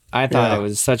rad. I thought it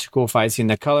was such a cool fight scene.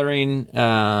 The coloring,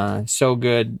 so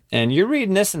good. And you're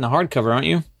reading this in the hardcover, aren't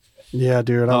you? Yeah,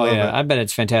 dude. I love it. I bet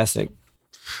it's fantastic.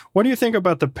 What do you think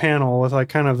about the panel with like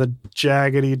kind of the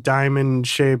jaggedy diamond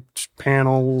shaped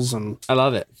panels? And I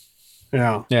love it.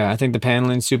 Yeah. I think the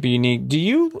paneling's super unique. Do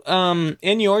you,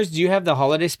 in yours, do you have the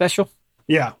holiday special?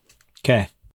 Yeah. Okay.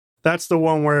 That's the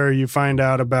one where you find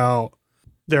out about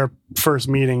their first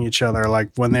meeting each other,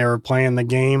 like when they were playing the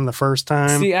game the first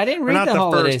time. See, I didn't read the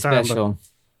holiday special.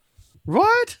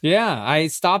 What? Yeah, I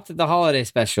stopped at the holiday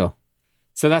special.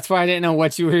 So that's why I didn't know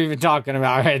what you were even talking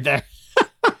about right there.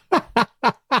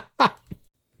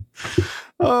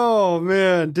 Oh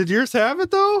man, did yours have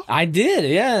it though? I did,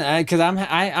 yeah, because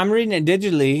I'm reading it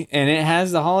digitally, and it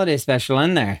has the holiday special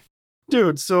in there.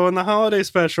 Dude, so in the holiday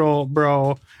special,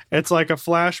 bro, it's like a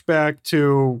flashback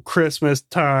to Christmas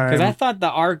time. Because I thought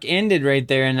the arc ended right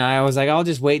there, and I was like, I'll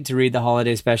just wait to read the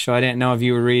holiday special. I didn't know if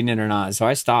you were reading it or not, so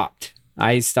I stopped.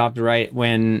 I stopped right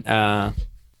when,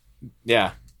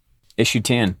 issue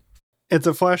 10. It's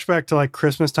a flashback to like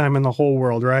Christmas time in the whole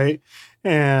world, right?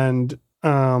 And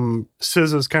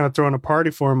SZA's kind of throwing a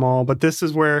party for them all, but this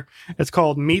is where it's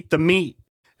called Meet the Meat.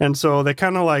 And so they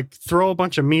kind of like throw a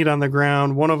bunch of meat on the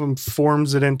ground. One of them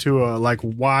forms it into a like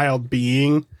wild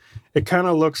being. It kind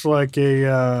of looks like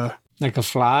a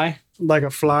fly, like a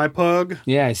fly pug.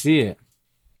 Yeah, I see it,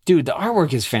 dude. The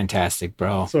artwork is fantastic,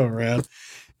 bro. So rad.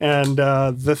 And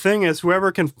the thing is,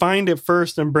 whoever can find it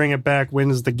first and bring it back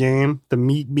wins the game, the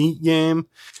meat game.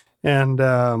 And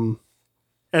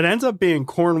it ends up being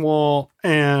Cornwall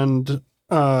and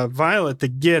Violet to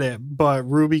get it, but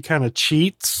Ruby kind of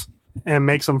cheats and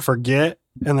makes them forget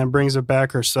and then brings it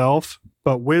back herself.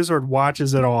 But Wizard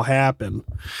watches it all happen.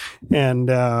 And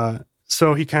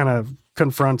so he kind of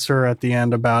confronts her at the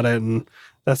end about it. And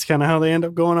that's kind of how they end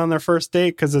up going on their first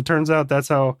date, because it turns out that's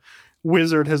how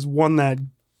Wizard has won that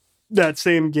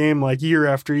same game like year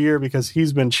after year, because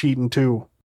he's been cheating too.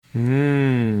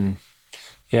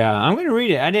 Yeah, I'm going to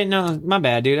read it. I didn't know. My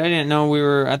bad, dude. I didn't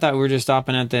know I thought we were just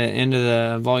stopping at the end of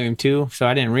the volume 2, so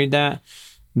I didn't read that.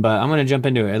 But I'm going to jump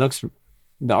into it.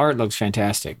 The art looks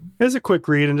fantastic. It's a quick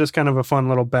read and just kind of a fun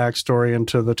little backstory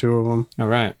into the two of them. All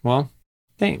right. Well,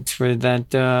 thanks for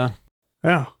that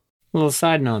little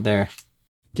side note there.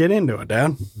 Get into it,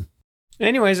 Dad.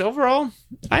 Anyways, overall,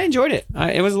 I enjoyed it.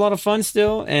 It was a lot of fun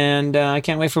still, and I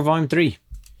can't wait for volume 3.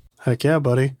 Heck yeah,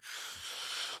 buddy.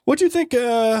 What'd you think?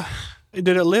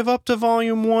 Did it live up to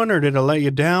volume 1, or did it let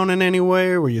you down in any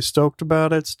way? Were you stoked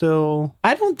about it still?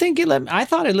 I don't think I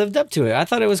thought it lived up to it. I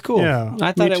thought it was cool. Yeah,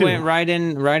 I thought it went right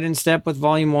in step with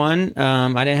volume 1.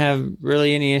 I didn't have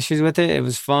really any issues with it. It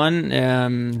was fun.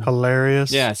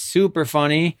 Hilarious. Yeah, super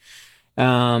funny.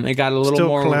 It got a little still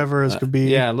more clever as could be.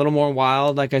 Yeah, a little more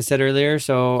wild, like I said earlier.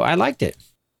 So I liked it.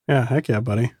 Yeah, heck yeah,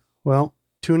 buddy. Well,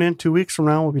 tune in 2 weeks from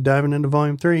now. We'll be diving into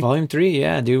volume 3. Volume 3,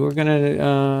 yeah, dude. We're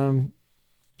gonna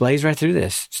blaze right through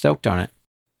this. Stoked on it.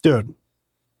 Dude,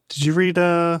 did you read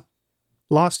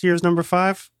Lost Years number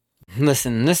 5?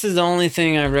 Listen, this is the only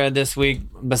thing I've read this week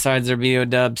besides their BO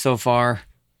dub so far.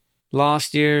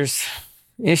 Lost Years,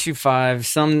 issue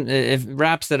 5. It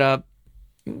wraps it up.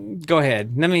 Go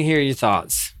ahead. Let me hear your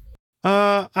thoughts.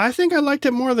 I think I liked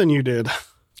it more than you did.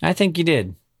 I think you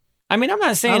did. I mean, I'm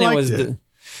not saying it was.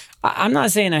 I'm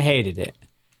not saying I hated it.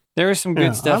 There was some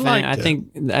good stuff in it.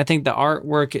 I think the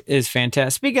artwork is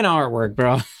fantastic. Speaking of artwork,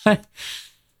 bro,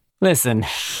 listen.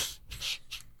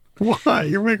 Why?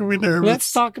 You're making me nervous.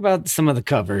 Let's talk about some of the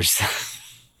covers.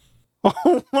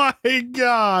 Oh my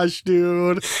gosh,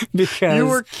 dude. Because you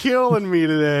were killing me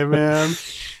today, man.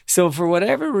 So for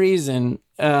whatever reason,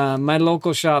 my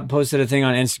local shop posted a thing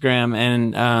on Instagram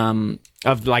and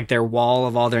of like their wall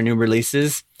of all their new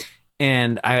releases.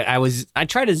 And I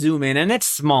tried to zoom in, and it's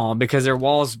small because their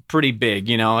wall's pretty big,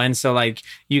 you know. And so like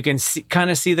you can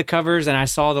kind of see the covers. And I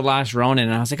saw The Last Ronin,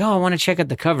 and I was like, oh, I want to check out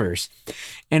the covers.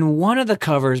 And one of the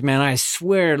covers, man, I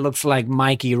swear it looks like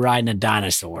Mikey riding a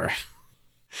dinosaur.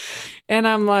 And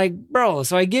I'm like, bro,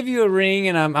 so I give you a ring,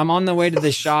 and I'm on the way to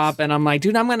the shop, and I'm like,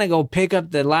 dude, I'm gonna go pick up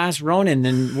The Last Ronin.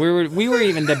 And we were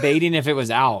even debating if it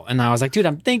was out, and I was like, dude,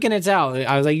 I'm thinking it's out.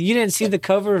 I was like, you didn't see the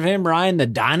cover of him riding the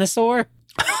dinosaur?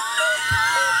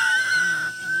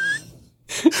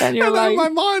 And you're like, in my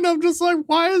mind, I'm just like,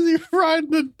 why is he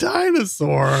riding a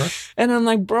dinosaur? And I'm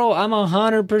like, bro, I'm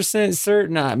 100%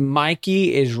 certain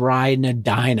Mikey is riding a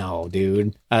dino,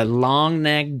 dude. A long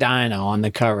neck dino on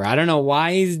the cover. I don't know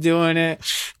why he's doing it,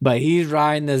 but he's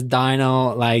riding this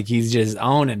dino like he's just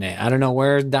owning it. I don't know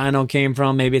where dino came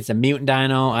from. Maybe it's a mutant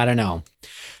dino. I don't know.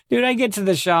 Dude, I get to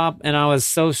the shop and I was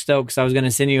so stoked because I was going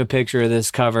to send you a picture of this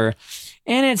cover.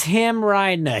 And it's him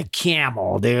riding a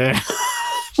camel, dude.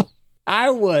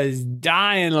 I was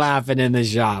dying laughing in the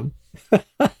shop.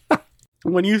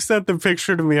 When you sent the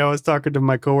picture to me, I was talking to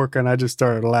my coworker and I just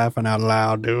started laughing out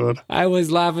loud, dude. I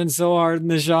was laughing so hard in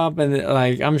the shop, and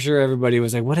like I'm sure everybody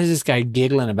was like, what is this guy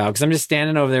giggling about? Because I'm just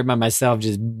standing over there by myself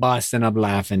just busting up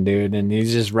laughing, dude. And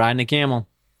he's just riding a camel.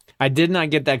 I did not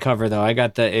get that cover, though. I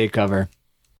got the A cover.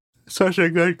 Such a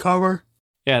good cover.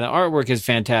 Yeah, the artwork is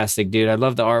fantastic, dude. I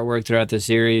love the artwork throughout the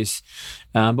series.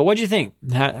 But what'd you think?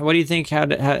 What do you think?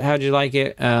 How'd you like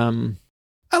it? I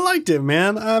liked it,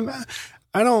 man.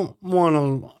 I don't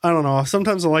know.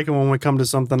 Sometimes I like it when we come to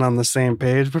something on the same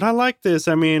page, but I like this.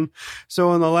 I mean,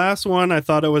 so in the last one, I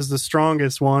thought it was the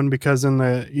strongest one because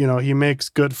he makes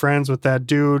good friends with that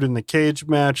dude in the cage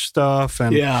match stuff.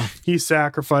 And he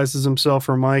sacrifices himself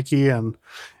for Mikey. And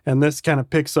this kind of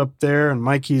picks up there, and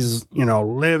Mikey's,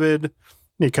 livid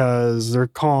because they're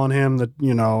calling him that,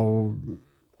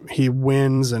 he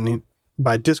wins and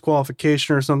by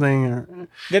disqualification or something.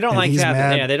 They don't like that.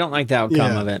 Mad. Yeah, they don't like the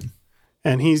outcome of it.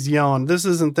 And he's yelling, this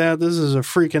isn't that. This is a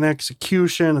freaking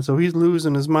execution. And so he's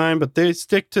losing his mind, but they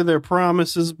stick to their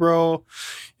promises, bro,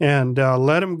 and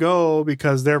let him go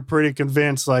because they're pretty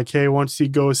convinced, like, hey, once he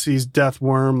goes sees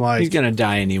Deathworm, like, he's going to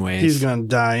die anyways. He's going to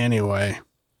die anyway.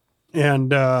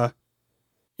 And,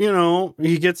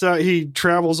 he gets out, he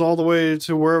travels all the way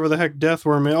to wherever the heck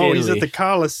Deathworm is. Oh, Italy. He's at the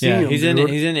Coliseum. Yeah, he's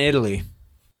in Italy.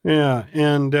 Yeah.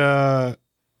 And, so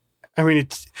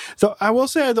I will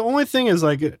say the only thing is,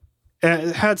 like,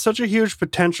 it had such a huge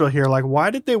potential here. Like,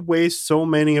 why did they waste so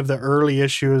many of the early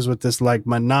issues with this, like,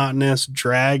 monotonous,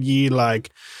 draggy, like,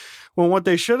 well, what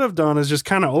they should have done is just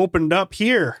kind of opened up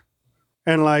here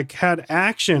and, like, had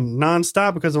action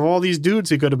nonstop because of all these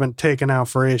dudes who could have been taken out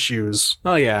for issues.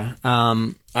 Oh, yeah.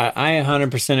 I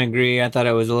 100% agree. I thought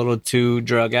it was a little too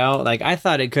drug out. Like, I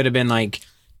thought it could have been, like,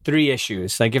 3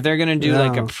 issues. Like if they're gonna do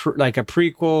like a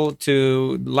prequel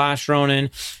to Last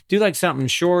Ronin, do like something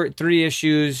short, 3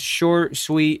 issues, short,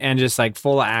 sweet, and just like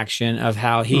full of action of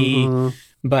how he.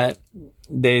 But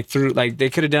they could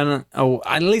have done.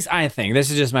 At least I think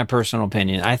this is just my personal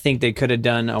opinion. I think they could have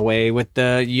done away with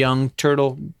the young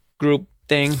turtle group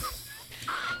thing.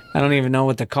 I don't even know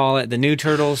what to call it. The new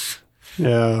turtles.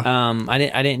 Yeah. I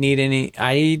didn't need any.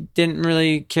 I didn't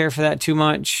really care for that too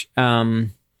much.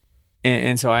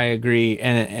 And so I agree.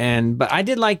 But I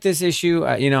did like this issue.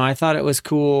 I thought it was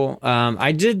cool.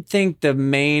 I did think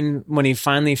when he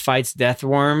finally fights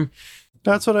Deathworm.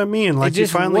 That's what I mean. Like he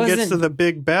finally gets to the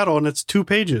big battle and it's 2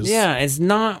 pages.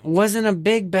 Yeah, wasn't a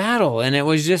big battle. And it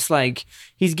was just like,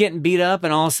 he's getting beat up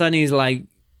and all of a sudden he's like,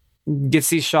 gets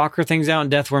these shocker things out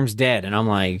and Deathworm's dead. And I'm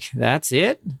like, that's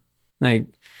it? Like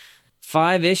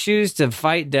 5 issues to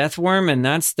fight Deathworm and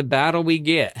that's the battle we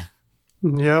get.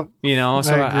 Yep.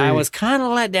 So I was kind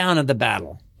of let down at the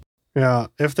battle. Yeah.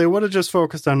 If they would have just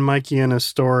focused on Mikey and his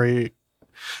story,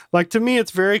 like to me, it's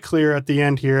very clear at the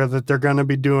end here that they're going to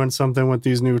be doing something with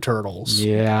these new turtles.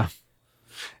 Yeah.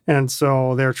 And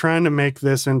so they're trying to make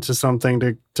this into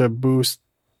something to boost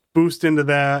into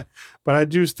that. But I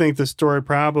do think the story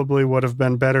probably would have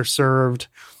been better served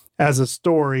as a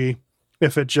story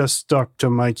if it just stuck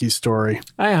to Mikey's story.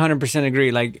 I 100%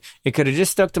 agree. Like, it could have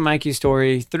just stuck to Mikey's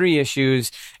story, 3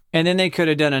 issues, and then they could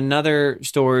have done another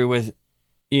story with,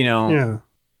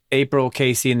 April,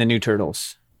 Casey, and the new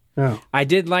Turtles. Yeah. I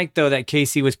did like, though, that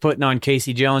Casey was putting on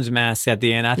Casey Jones masks at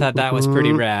the end. I thought that was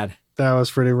pretty rad. That was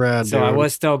pretty rad, So dude. I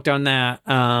was stoked on that.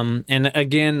 And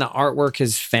again, the artwork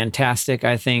is fantastic,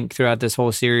 I think, throughout this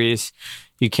whole series.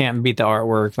 you can't beat the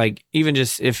artwork. Like even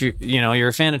just if you're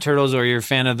a fan of Turtles or you're a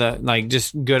fan of the like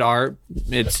just good art,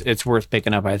 it's worth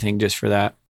picking up, I think, just for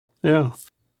that. Yeah.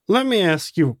 Let me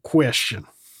ask you a question.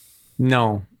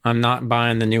 No, I'm not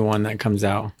buying the new one that comes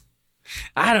out.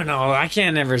 I don't know. I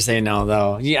can't ever say no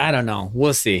though. Yeah, I don't know.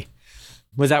 We'll see.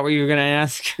 Was that what you were gonna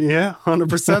ask? Yeah,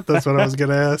 100%. That's what I was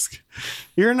gonna ask.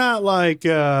 You're not like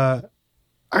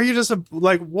are you just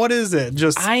like, what is it?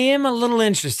 Just I am a little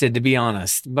interested, to be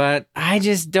honest, but I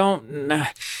just don't.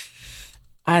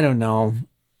 I don't know.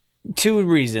 2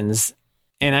 reasons,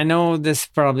 and I know this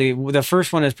probably the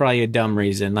first one is probably a dumb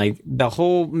reason. Like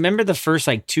remember the first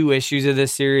like 2 issues of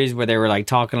this series where they were like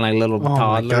talking like little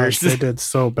toddlers. My gosh, they did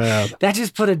so bad. That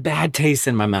just put a bad taste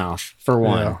in my mouth for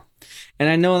one. Yeah. And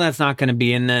I know that's not going to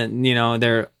be in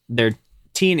the they're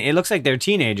teen. It looks like they're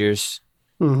teenagers.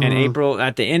 Mm-hmm. And April,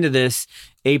 at the end of this,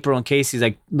 April and Casey's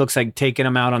looks like taking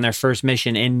them out on their first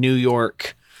mission in New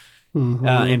York,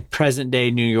 in present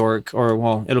day New York, or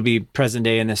well, it'll be present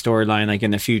day in the storyline, like in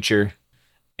the future.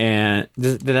 And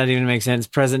did that even make sense?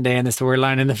 Present day in the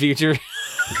storyline in the future.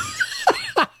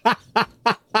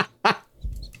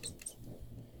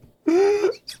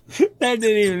 That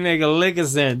didn't even make a lick of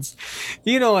sense.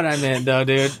 You know what I meant, though,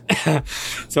 dude.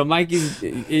 So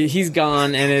he's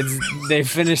gone, and they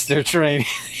finished their training.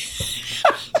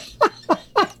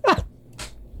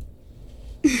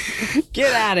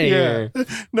 Get out of here.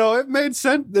 No, it made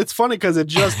sense. It's funny because it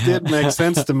just did make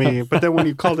sense to me. But then when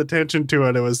you called attention to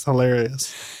it, it was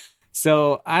hilarious.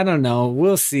 So I don't know.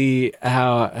 We'll see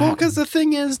how. Well, because the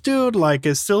thing is, dude, like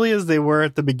as silly as they were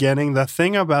at the beginning, the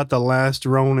thing about the last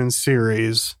Ronin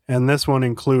series, and this one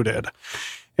included,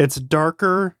 it's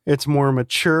darker, it's more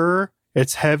mature,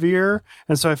 it's heavier.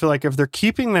 And so I feel like if they're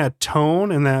keeping that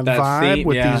tone and that vibe theme,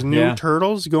 with these new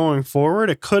turtles going forward,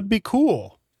 it could be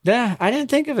cool. Yeah, I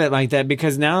didn't think of it like that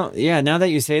because now that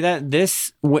you say that,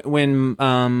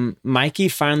 when Mikey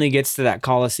finally gets to that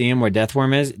Coliseum where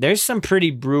Deathworm is, there's some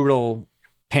pretty brutal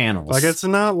panels. Like it's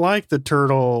not like the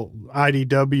Turtle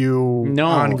IDW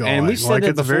ongoing. And we've said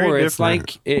it before. It's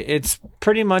like it's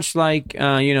pretty much like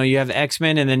you have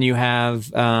X-Men and then you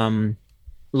have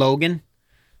Logan.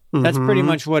 That's pretty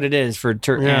much what it is for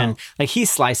and like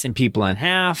he's slicing people in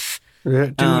half.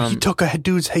 Yeah, dude, he took a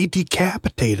dude's. He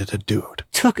decapitated a dude.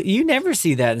 You never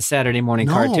see that in Saturday morning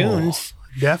cartoons.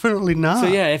 Definitely not. So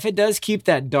yeah, if it does keep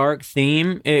that dark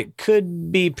theme, it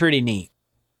could be pretty neat.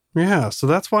 Yeah, so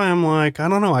that's why I'm like, I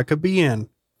don't know, I could be in.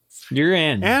 You're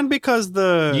in. And because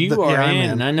you are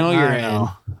in. I know you're in.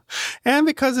 And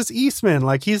because it's Eastman,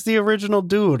 like he's the original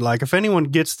dude. Like if anyone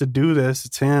gets to do this,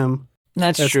 it's him.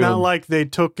 That's true. It's not like they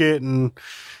took it and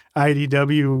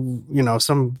IDW,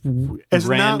 it's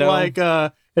Rando.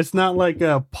 not like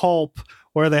a Pulp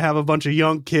where they have a bunch of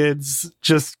young kids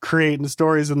just creating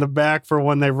stories in the back for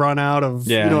when they run out of,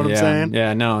 you know what I'm saying?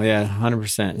 Yeah, no, yeah,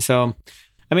 100%. So,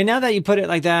 I mean, now that you put it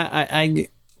like that,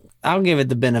 I'll give it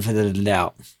the benefit of the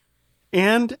doubt.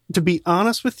 And to be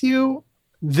honest with you,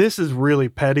 this is really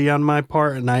petty on my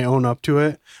part, and I own up to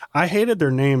it. I hated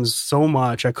their names so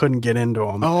much I couldn't get into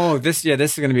them. Oh, this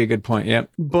is going to be a good point.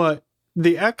 Yep. But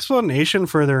the explanation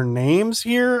for their names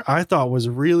here, I thought was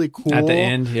really cool. At the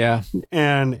end, yeah.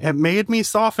 And it made me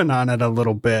soften on it a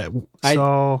little bit. I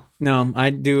agree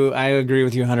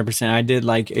with you 100%. I did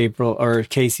like April or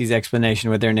Casey's explanation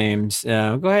with their names.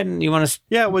 Go ahead and you want to...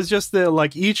 Yeah, it was just that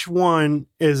like each one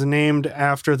is named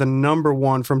after the number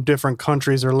one from different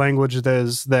countries or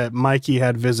languages that Mikey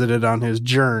had visited on his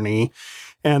journey.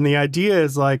 And the idea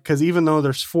is like, because even though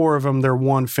there's 4 of them, they're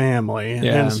one family.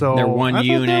 Yeah, and so they're one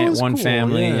unit, one cool.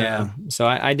 family. Yeah. So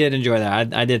I did enjoy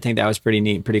that. I did think that was pretty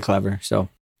neat, pretty clever. So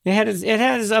it had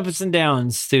its ups and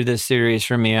downs through this series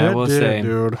for me, I will say.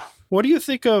 Dude. What do you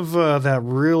think of that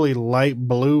really light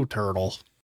blue turtle?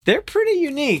 They're pretty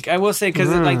unique, I will say, because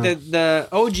like the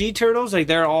OG turtles, like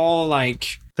they're all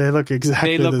like... They look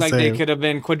exactly the same. They look like they could have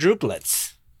been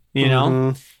quadruplets, you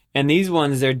know? And these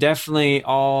ones, they're definitely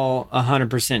all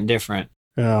 100% different.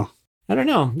 Yeah. I don't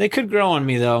know. They could grow on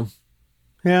me, though.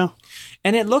 Yeah.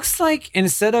 And it looks like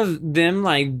instead of them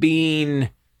like being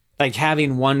like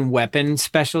having one weapon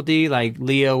specialty, like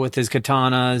Leo with his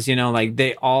katanas, like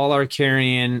they all are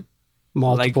carrying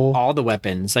multiple, like all the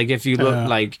weapons. Like if you look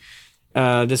like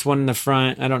this one in the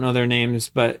front, I don't know their names,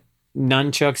 but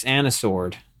nunchucks and a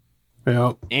sword.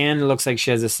 Yeah. And it looks like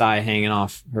she has a sai hanging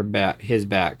off his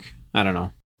back. I don't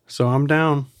know. So I'm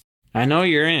down. I know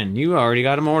you're in. You already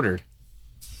got them ordered.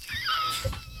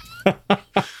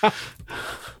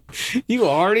 You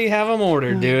already have them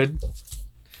ordered, dude.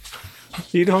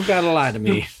 You don't got to lie to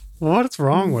me. What's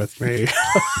wrong with me?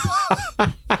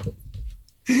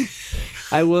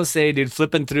 I will say, dude,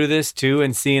 flipping through this too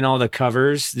and seeing all the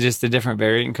covers, just the different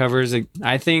variant covers,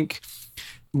 I think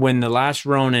when The Last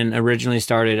Ronin originally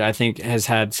started, I think has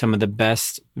had some of the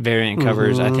best variant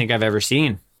covers I think I've ever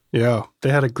seen. Yeah, they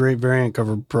had a great variant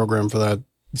cover program for that.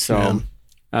 So,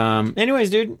 anyways,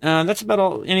 dude, that's about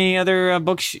all. Any other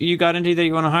books you got into that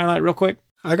you want to highlight real quick?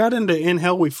 I got into In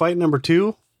Hell We Fight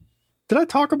 #2. Did I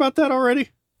talk about that already?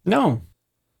 No.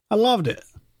 I loved it.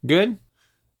 Good?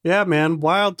 Yeah, man.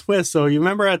 Wild twist. So you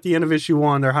remember at the end of issue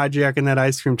 1, they're hijacking that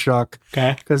ice cream truck.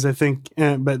 Okay. Because I think,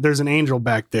 but there's an angel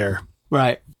back there.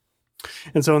 Right.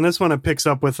 And so in this one, it picks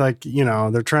up with like,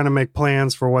 they're trying to make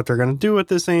plans for what they're going to do with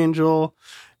this angel.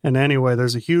 And anyway,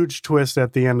 there's a huge twist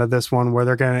at the end of this one where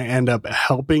they're going to end up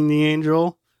helping the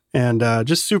angel. And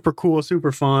just super cool,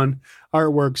 super fun.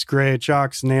 Artwork's great.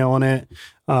 Jock's nailing it.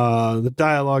 The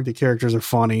dialogue, the characters are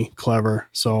funny, clever.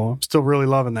 So I'm still really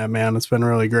loving that, man. It's been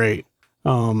really great.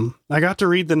 I got to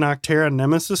read the Noctera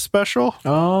Nemesis special.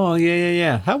 Oh,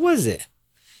 yeah. How was it?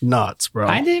 Nuts, bro.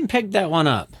 I didn't pick that one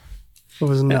up. It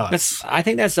was nuts. I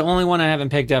think that's the only one I haven't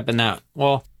picked up in that.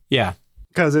 Well, yeah.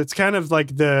 Because it's kind of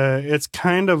like a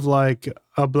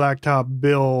Blacktop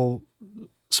Bill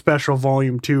special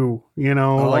volume 2, like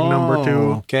number 2.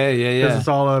 Okay, yeah. Because it's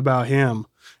all about him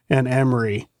and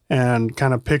Emery, and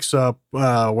kind of picks up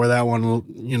where that one,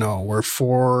 where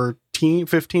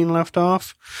 15 left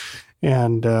off.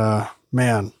 And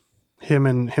man, him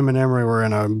and Emery were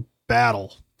in a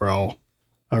battle, bro.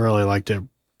 I really liked it.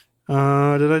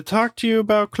 Did I talk to you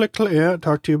about Click Click? Yeah, I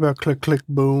talked to you about Click Click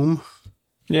Boom.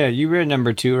 Yeah, you read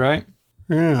number 2, right?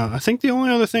 Yeah, I think the only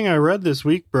other thing I read this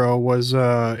week, bro, was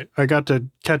I got to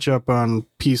catch up on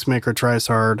Peacemaker Tries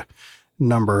Hard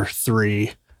number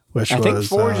 3, which I think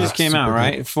 4 just came out,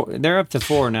 right? 4, they're up to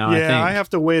 4 now. Yeah, I think. I have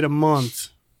to wait a month.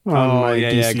 Oh,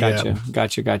 yeah,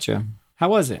 gotcha. How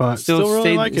was it? But still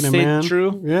really liking it, man.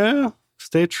 True? Yeah,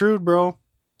 stay true, bro.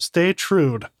 Stay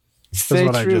true. That's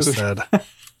what I just said.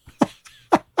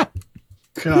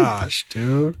 Gosh,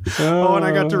 dude. Oh, and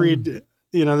I got to read,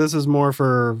 this is more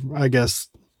for, I guess,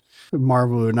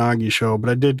 Marvel Unagi show, but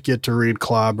I did get to read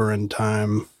Clobber in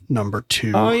Time number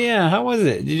 2. Oh, yeah. How was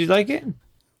it? Did you like it?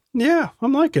 Yeah,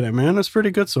 I'm liking it, man. It's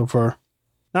pretty good so far.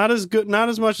 Not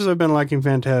as much as I've been liking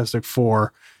Fantastic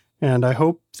Four. And I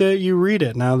hope that you read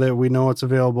it now that we know it's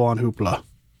available on Hoopla.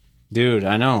 Dude,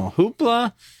 I know.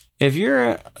 Hoopla, if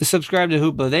you're subscribed to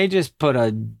Hoopla, they just put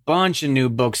a bunch of new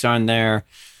books on there.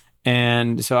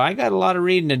 And so I got a lot of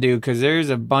reading to do because there's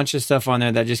a bunch of stuff on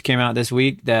there that just came out this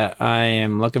week that I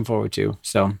am looking forward to.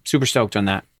 So super stoked on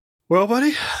that. Well,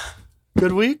 buddy,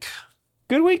 good week.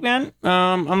 Good week, man.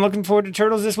 I'm looking forward to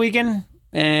Turtles this weekend.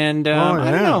 And I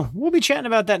don't know. We'll be chatting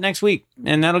about that next week.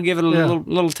 And that'll give it a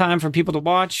little time for people to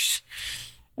watch.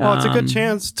 Well, it's a good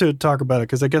chance to talk about it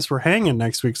because I guess we're hanging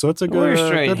next week. So it's a good We're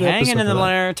straight good hanging in the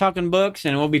lair, talking books,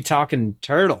 and we'll be talking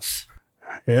Turtles.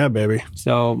 Yeah, baby.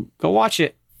 So go watch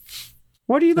it.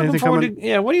 What are you looking forward to?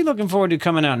 Yeah, what are you looking forward to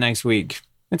coming out next week?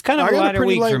 It's kind of a lighter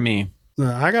week for me.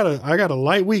 I got a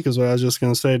light week is what I was just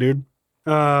gonna say, dude.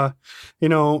 Of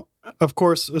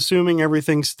course, assuming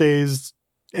everything stays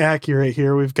accurate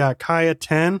here, we've got Kaya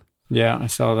 10. Yeah, I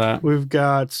saw that. We've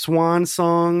got Swan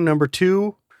Song number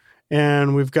 2,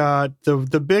 and we've got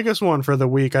the biggest one for the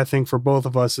week, I think, for both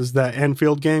of us is that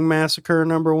Enfield Gang Massacre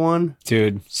number 1.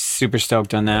 Dude, super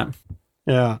stoked on that.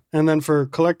 Yeah, and then for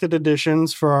collected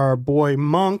editions for our boy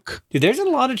Monk. Dude, there's a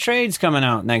lot of trades coming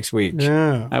out next week.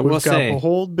 Yeah, we've got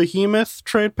Behold Behemoth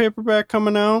trade paperback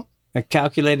coming out. A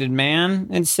Calculated Man,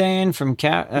 it's saying, from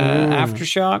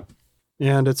Aftershock.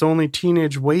 And it's Only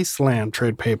Teenage Wasteland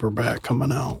trade paperback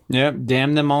coming out. Yep,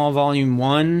 Damn Them All Volume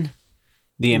 1.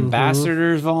 The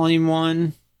Ambassadors Volume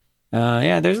 1.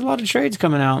 Yeah, there's a lot of trades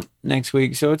coming out next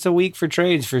week, so it's a week for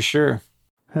trades for sure.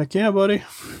 Heck yeah, buddy.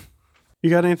 You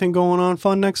got anything going on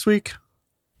fun next week?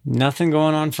 Nothing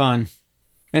going on fun.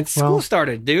 School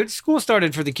started, dude. School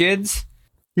started for the kids.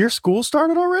 Your school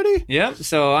started already? Yep.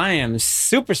 So I am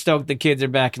super stoked the kids are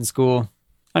back in school.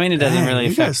 I mean, it doesn't really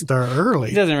affect. You guys start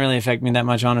early. It doesn't really affect me that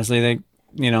much, honestly.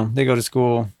 They go to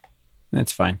school.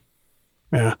 That's fine.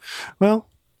 Yeah. Well,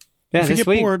 if you get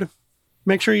week, bored,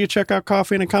 make sure you check out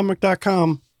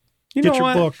coffeeandacomic.com. Get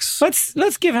your books.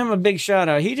 Let's give him a big shout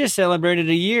out. He just celebrated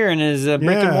a year in his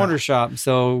brick and mortar shop.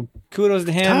 So kudos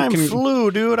to him. Time flew,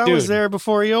 dude. I was there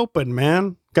before he opened,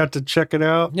 man. Got to check it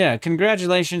out. Yeah,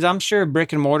 congratulations. I'm sure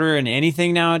brick and mortar and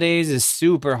anything nowadays is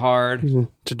super hard.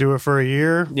 To do it for a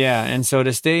year. Yeah, and so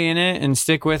to stay in it and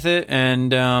stick with it,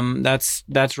 and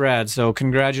that's rad. So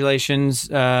congratulations,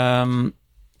 Coffee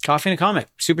and a Comic.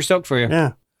 Super stoked for you.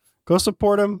 Yeah. Go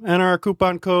support him. Enter our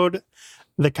coupon code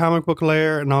The Comic Book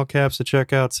Lair in all caps to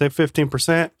check out. Save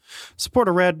 15%. Support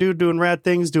a rad dude doing rad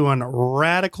things, doing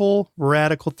radical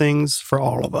things for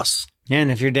all of us. Yeah,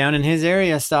 and if you're down in his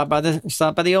area, stop by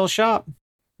the old shop.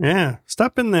 Yeah,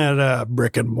 stop in that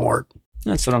brick and mort.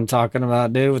 That's what I'm talking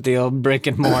about, dude, with the old brick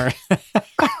and mort.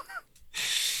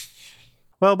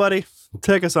 Well, buddy,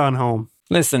 take us on home.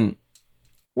 Listen,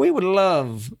 we would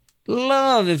love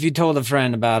if you told a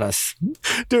friend about us.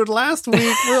 Dude, last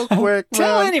week, real quick,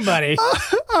 Tell anybody.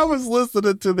 I was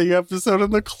listening to the episode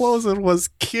and the closing was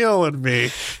killing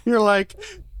me. You're like,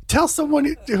 tell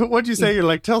someone, what'd you say? You're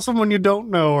like, tell someone you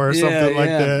don't know or something like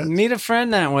that. Meet a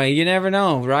friend that way. You never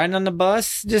know. Riding on the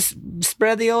bus, just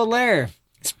spread the old lair.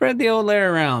 Spread the old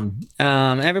lair around.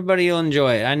 Everybody will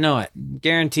enjoy it. I know it.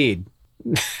 Guaranteed.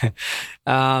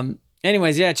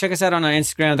 Anyways, yeah, check us out on our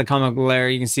Instagram, The Comic Book Lair.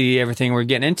 You can see everything we're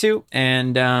getting into.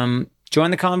 And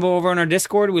join the convo over on our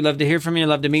Discord. We'd love to hear from you.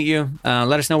 Love to meet you.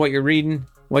 Let us know what you're reading,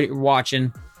 what you're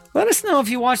watching. Let us know if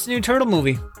you watched the new Turtle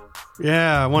movie.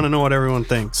 Yeah, I want to know what everyone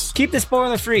thinks. Keep the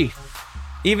spoiler free.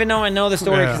 Even though I know the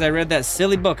story because I read that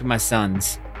silly book of my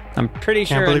son's. I'm pretty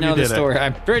sure I know the story.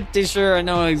 I'm pretty sure I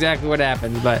know exactly what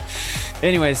happens. But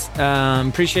anyways,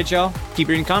 appreciate y'all. Keep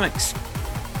reading comics.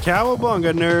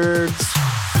 Cowabunga, nerds.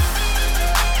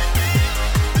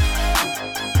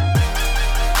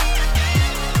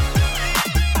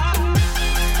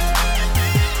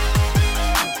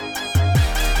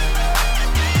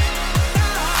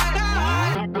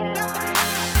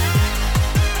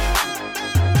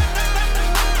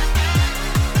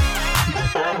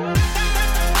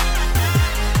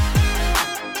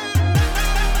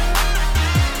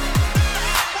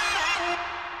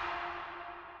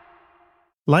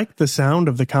 Like the sound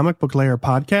of the Comic Book Lair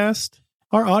podcast?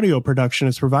 Our audio production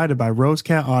is provided by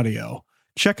Rosecat Audio.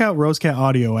 Check out Rosecat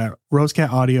Audio at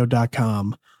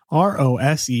rosecataudio.com.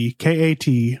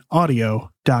 ROSEKAT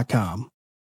audio.com.